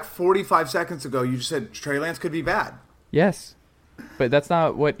you go back 45 seconds ago, you just said Trey Lance could be bad. Yes, but that's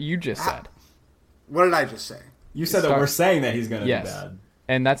not what you just said. What did I just say? You said that we're saying that he's going to be bad.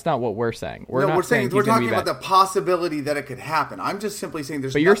 And that's not what we're saying. We're talking about the possibility that it could happen. I'm just simply saying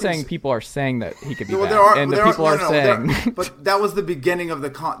there's. But you're saying people are saying that he could be bad, people are saying. But that was the beginning of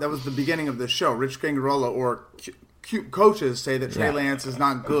the show. Rich Gangarola or coaches say that Trey Lance is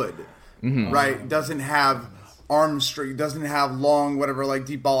not good, right? Doesn't have arm strength, doesn't have long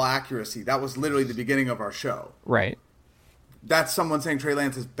deep ball accuracy. That was literally the beginning of our show, right? That's someone saying Trey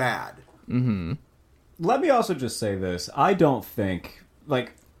Lance is bad. Mm-hmm. Let me also just say this. I don't think,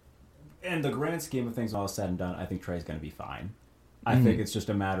 in the grand scheme of things all said and done, I think Trey's going to be fine. I think it's just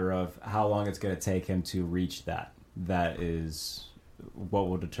a matter of how long it's going to take him to reach that. That is what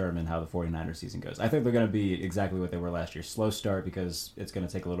will determine how the 49ers season goes. I think they're going to be exactly what they were last year. Slow start because it's going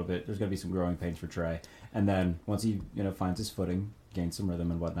to take a little bit. There's going to be some growing pains for Trey. And then once he finds his footing, gains some rhythm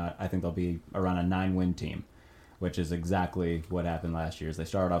and whatnot, I think they'll be around a 9-win team, which is exactly what happened last year. Is they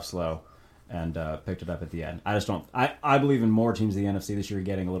started off slow and picked it up at the end. I just don't. I believe in more teams in the NFC this year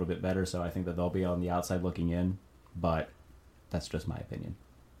getting a little bit better, so I think that they'll be on the outside looking in. But that's just my opinion.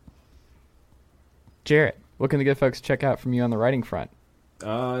 Jarrett, what can the good folks check out from you on the writing front?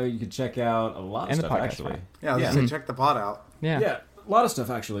 You can check out a lot of stuff actually. Front. Yeah, I was gonna say check the pod out. Yeah, a lot of stuff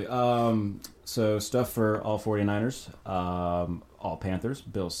actually. So stuff for all 49ers, all Panthers,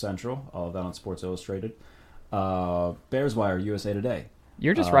 Bills Central, all of that on Sports Illustrated. Bears Wire, USA Today.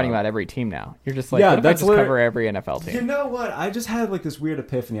 You're just writing about every team now. You're just like, yeah, what if I just cover every NFL team? You know what? I just had like this weird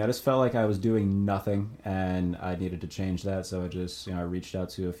epiphany. I just felt like I was doing nothing, and I needed to change that. So I just, I reached out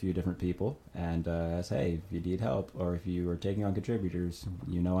to a few different people and asked, hey, if you need help or if you are taking on contributors,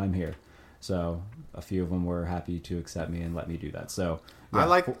 I'm here. So a few of them were happy to accept me and let me do that. So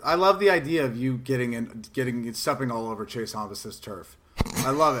yeah. I love the idea of you stepping all over Chase Thomas's turf.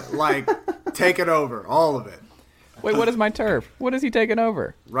 I love it. Like, take it over, all of it. Wait, what is my turf? What is he taking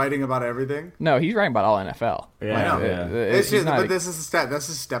over? Writing about everything? No, he's writing about all NFL. Yeah, I know. Yeah. But this is a step. This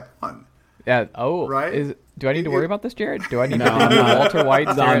is step one. Yeah. Oh, right. Do I need to worry about this, Jared? Do I need to be Walter White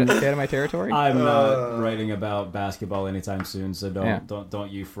stay out of my territory? I'm not writing about basketball anytime soon, so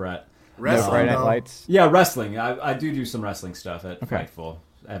don't you fret. Wrestling, no Friday Night Lights. Yeah, wrestling. I do some wrestling stuff at Fightful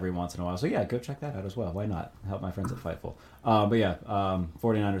every once in a while. So yeah, go check that out as well. Why not? Help my friends at Fightful. But yeah,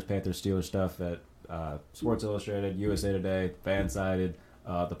 49ers, Panthers, Steelers stuff at Sports Illustrated, USA Today, Fansided.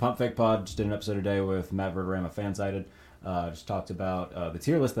 The Pump Fake Pod just did an episode today with Matt Verderama, Fansided. Just talked about the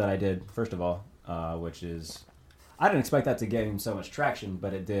tier list that I did, first of all, which is... I didn't expect that to gain so much traction,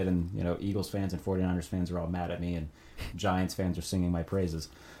 but it did. And, Eagles fans and 49ers fans are all mad at me, and Giants fans are singing my praises.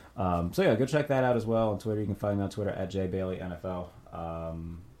 So yeah, go check that out as well on Twitter. You can find me on Twitter at JBaileyNFL. I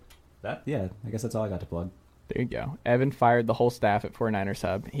guess that's all I got to plug. There you go. Evan fired the whole staff at 49ers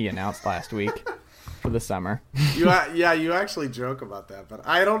Hub. He announced last week for the summer. You actually joke about that, but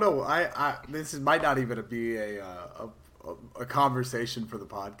I don't know. This might not even be a conversation for the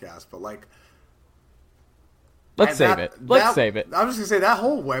podcast, but like, let's save it. I'm just gonna say that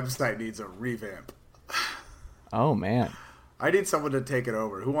whole website needs a revamp. Oh man. I need someone to take it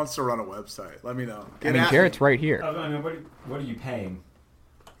over. Who wants to run a website? Let me know. Jarrett's right here. What are you paying?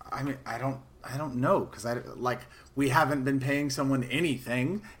 I don't know because we haven't been paying someone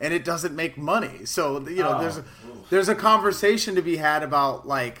anything, and it doesn't make money. So there's a conversation to be had about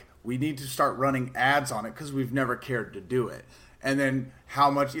like we need to start running ads on it because we've never cared to do it, and then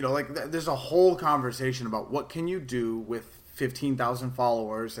how much there's a whole conversation about what can you do with 15,000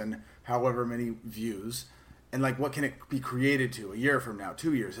 followers and however many views. And, what can it be created to a year from now,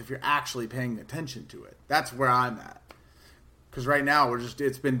 2 years, if you're actually paying attention to it? That's where I'm at. Because right now,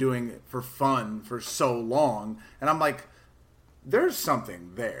 it's been doing it for fun for so long. And I'm like, there's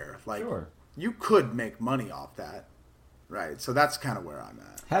something there. Sure. You could make money off that. Right? So that's kind of where I'm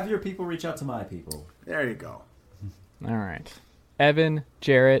at. Have your people reach out to my people. There you go. All right. Evan,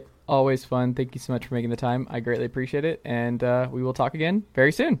 Jarrett, always fun. Thank you so much for making the time. I greatly appreciate it. And we will talk again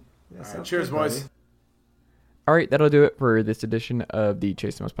very soon. Yeah, all right, cheers, boys. All right, that'll do it for this edition of the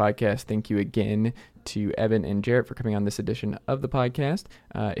Chase Thomas Podcast. Thank you again to Evan and Jarrett for coming on this edition of the podcast.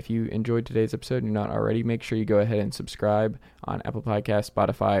 If you enjoyed today's episode and you're not already, make sure you go ahead and subscribe on Apple Podcasts,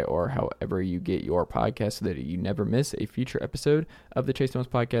 Spotify, or however you get your podcast so that you never miss a future episode of the Chase Thomas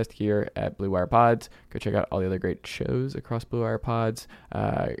Podcast here at Blue Wire Pods. Go check out all the other great shows across Blue Wire Pods.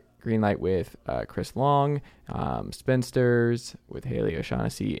 Greenlight with Chris Long, Spinsters with Haley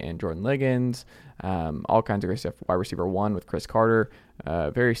O'Shaughnessy and Jordan Liggins, all kinds of great stuff. Wide Receiver 1 with Chris Carter.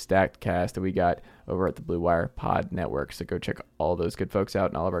 Very stacked cast that we got over at the Blue Wire Pod Network. So go check all those good folks out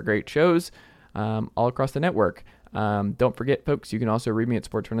and all of our great shows all across the network. Don't forget, folks, you can also read me at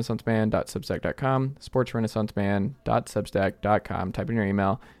sportsrenaissanceman.substack.com, sportsrenaissanceman.substack.com. Type in your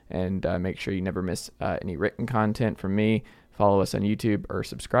email and make sure you never miss any written content from me. Follow us on YouTube, or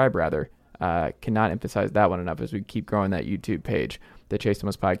subscribe rather. Cannot emphasize that one enough as we keep growing that YouTube page, the Chase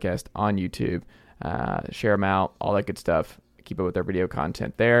Thomas Podcast on YouTube. Share them out, all that good stuff. Keep up with our video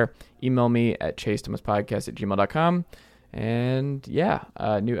content there. Email me at chasethomaspodcast@gmail.com. And yeah,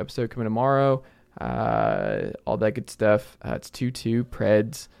 new episode coming tomorrow. All that good stuff. It's 2-2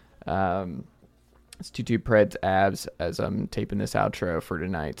 Preds. It's 2-2 Preds Avs as I'm taping this outro for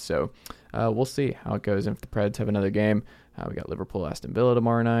tonight. So we'll see how it goes. And if the Preds have another game, we got Liverpool, Aston Villa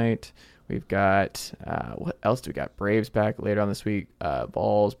tomorrow night. We've got, what else do we got? Braves back later on this week.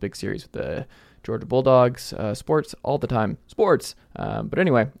 Balls, big series with the Georgia Bulldogs. Sports all the time. Sports. But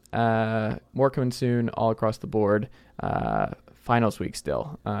anyway, more coming soon all across the board. Finals week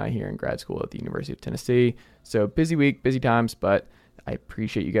still here in grad school at the University of Tennessee. So busy week, busy times, but I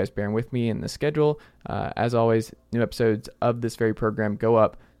appreciate you guys bearing with me in the schedule. As always, new episodes of this very program go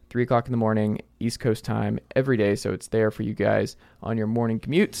up 3 o'clock in the morning, East Coast time, every day. So it's there for you guys on your morning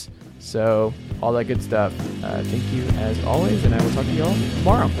commutes. So all that good stuff. Thank you as always, and I will talk to you all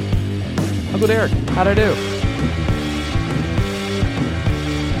tomorrow. Uncle Derek, how'd I do?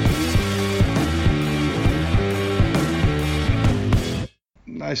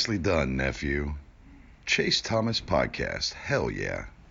 Nicely done, nephew. Chase Thomas Podcast. Hell yeah.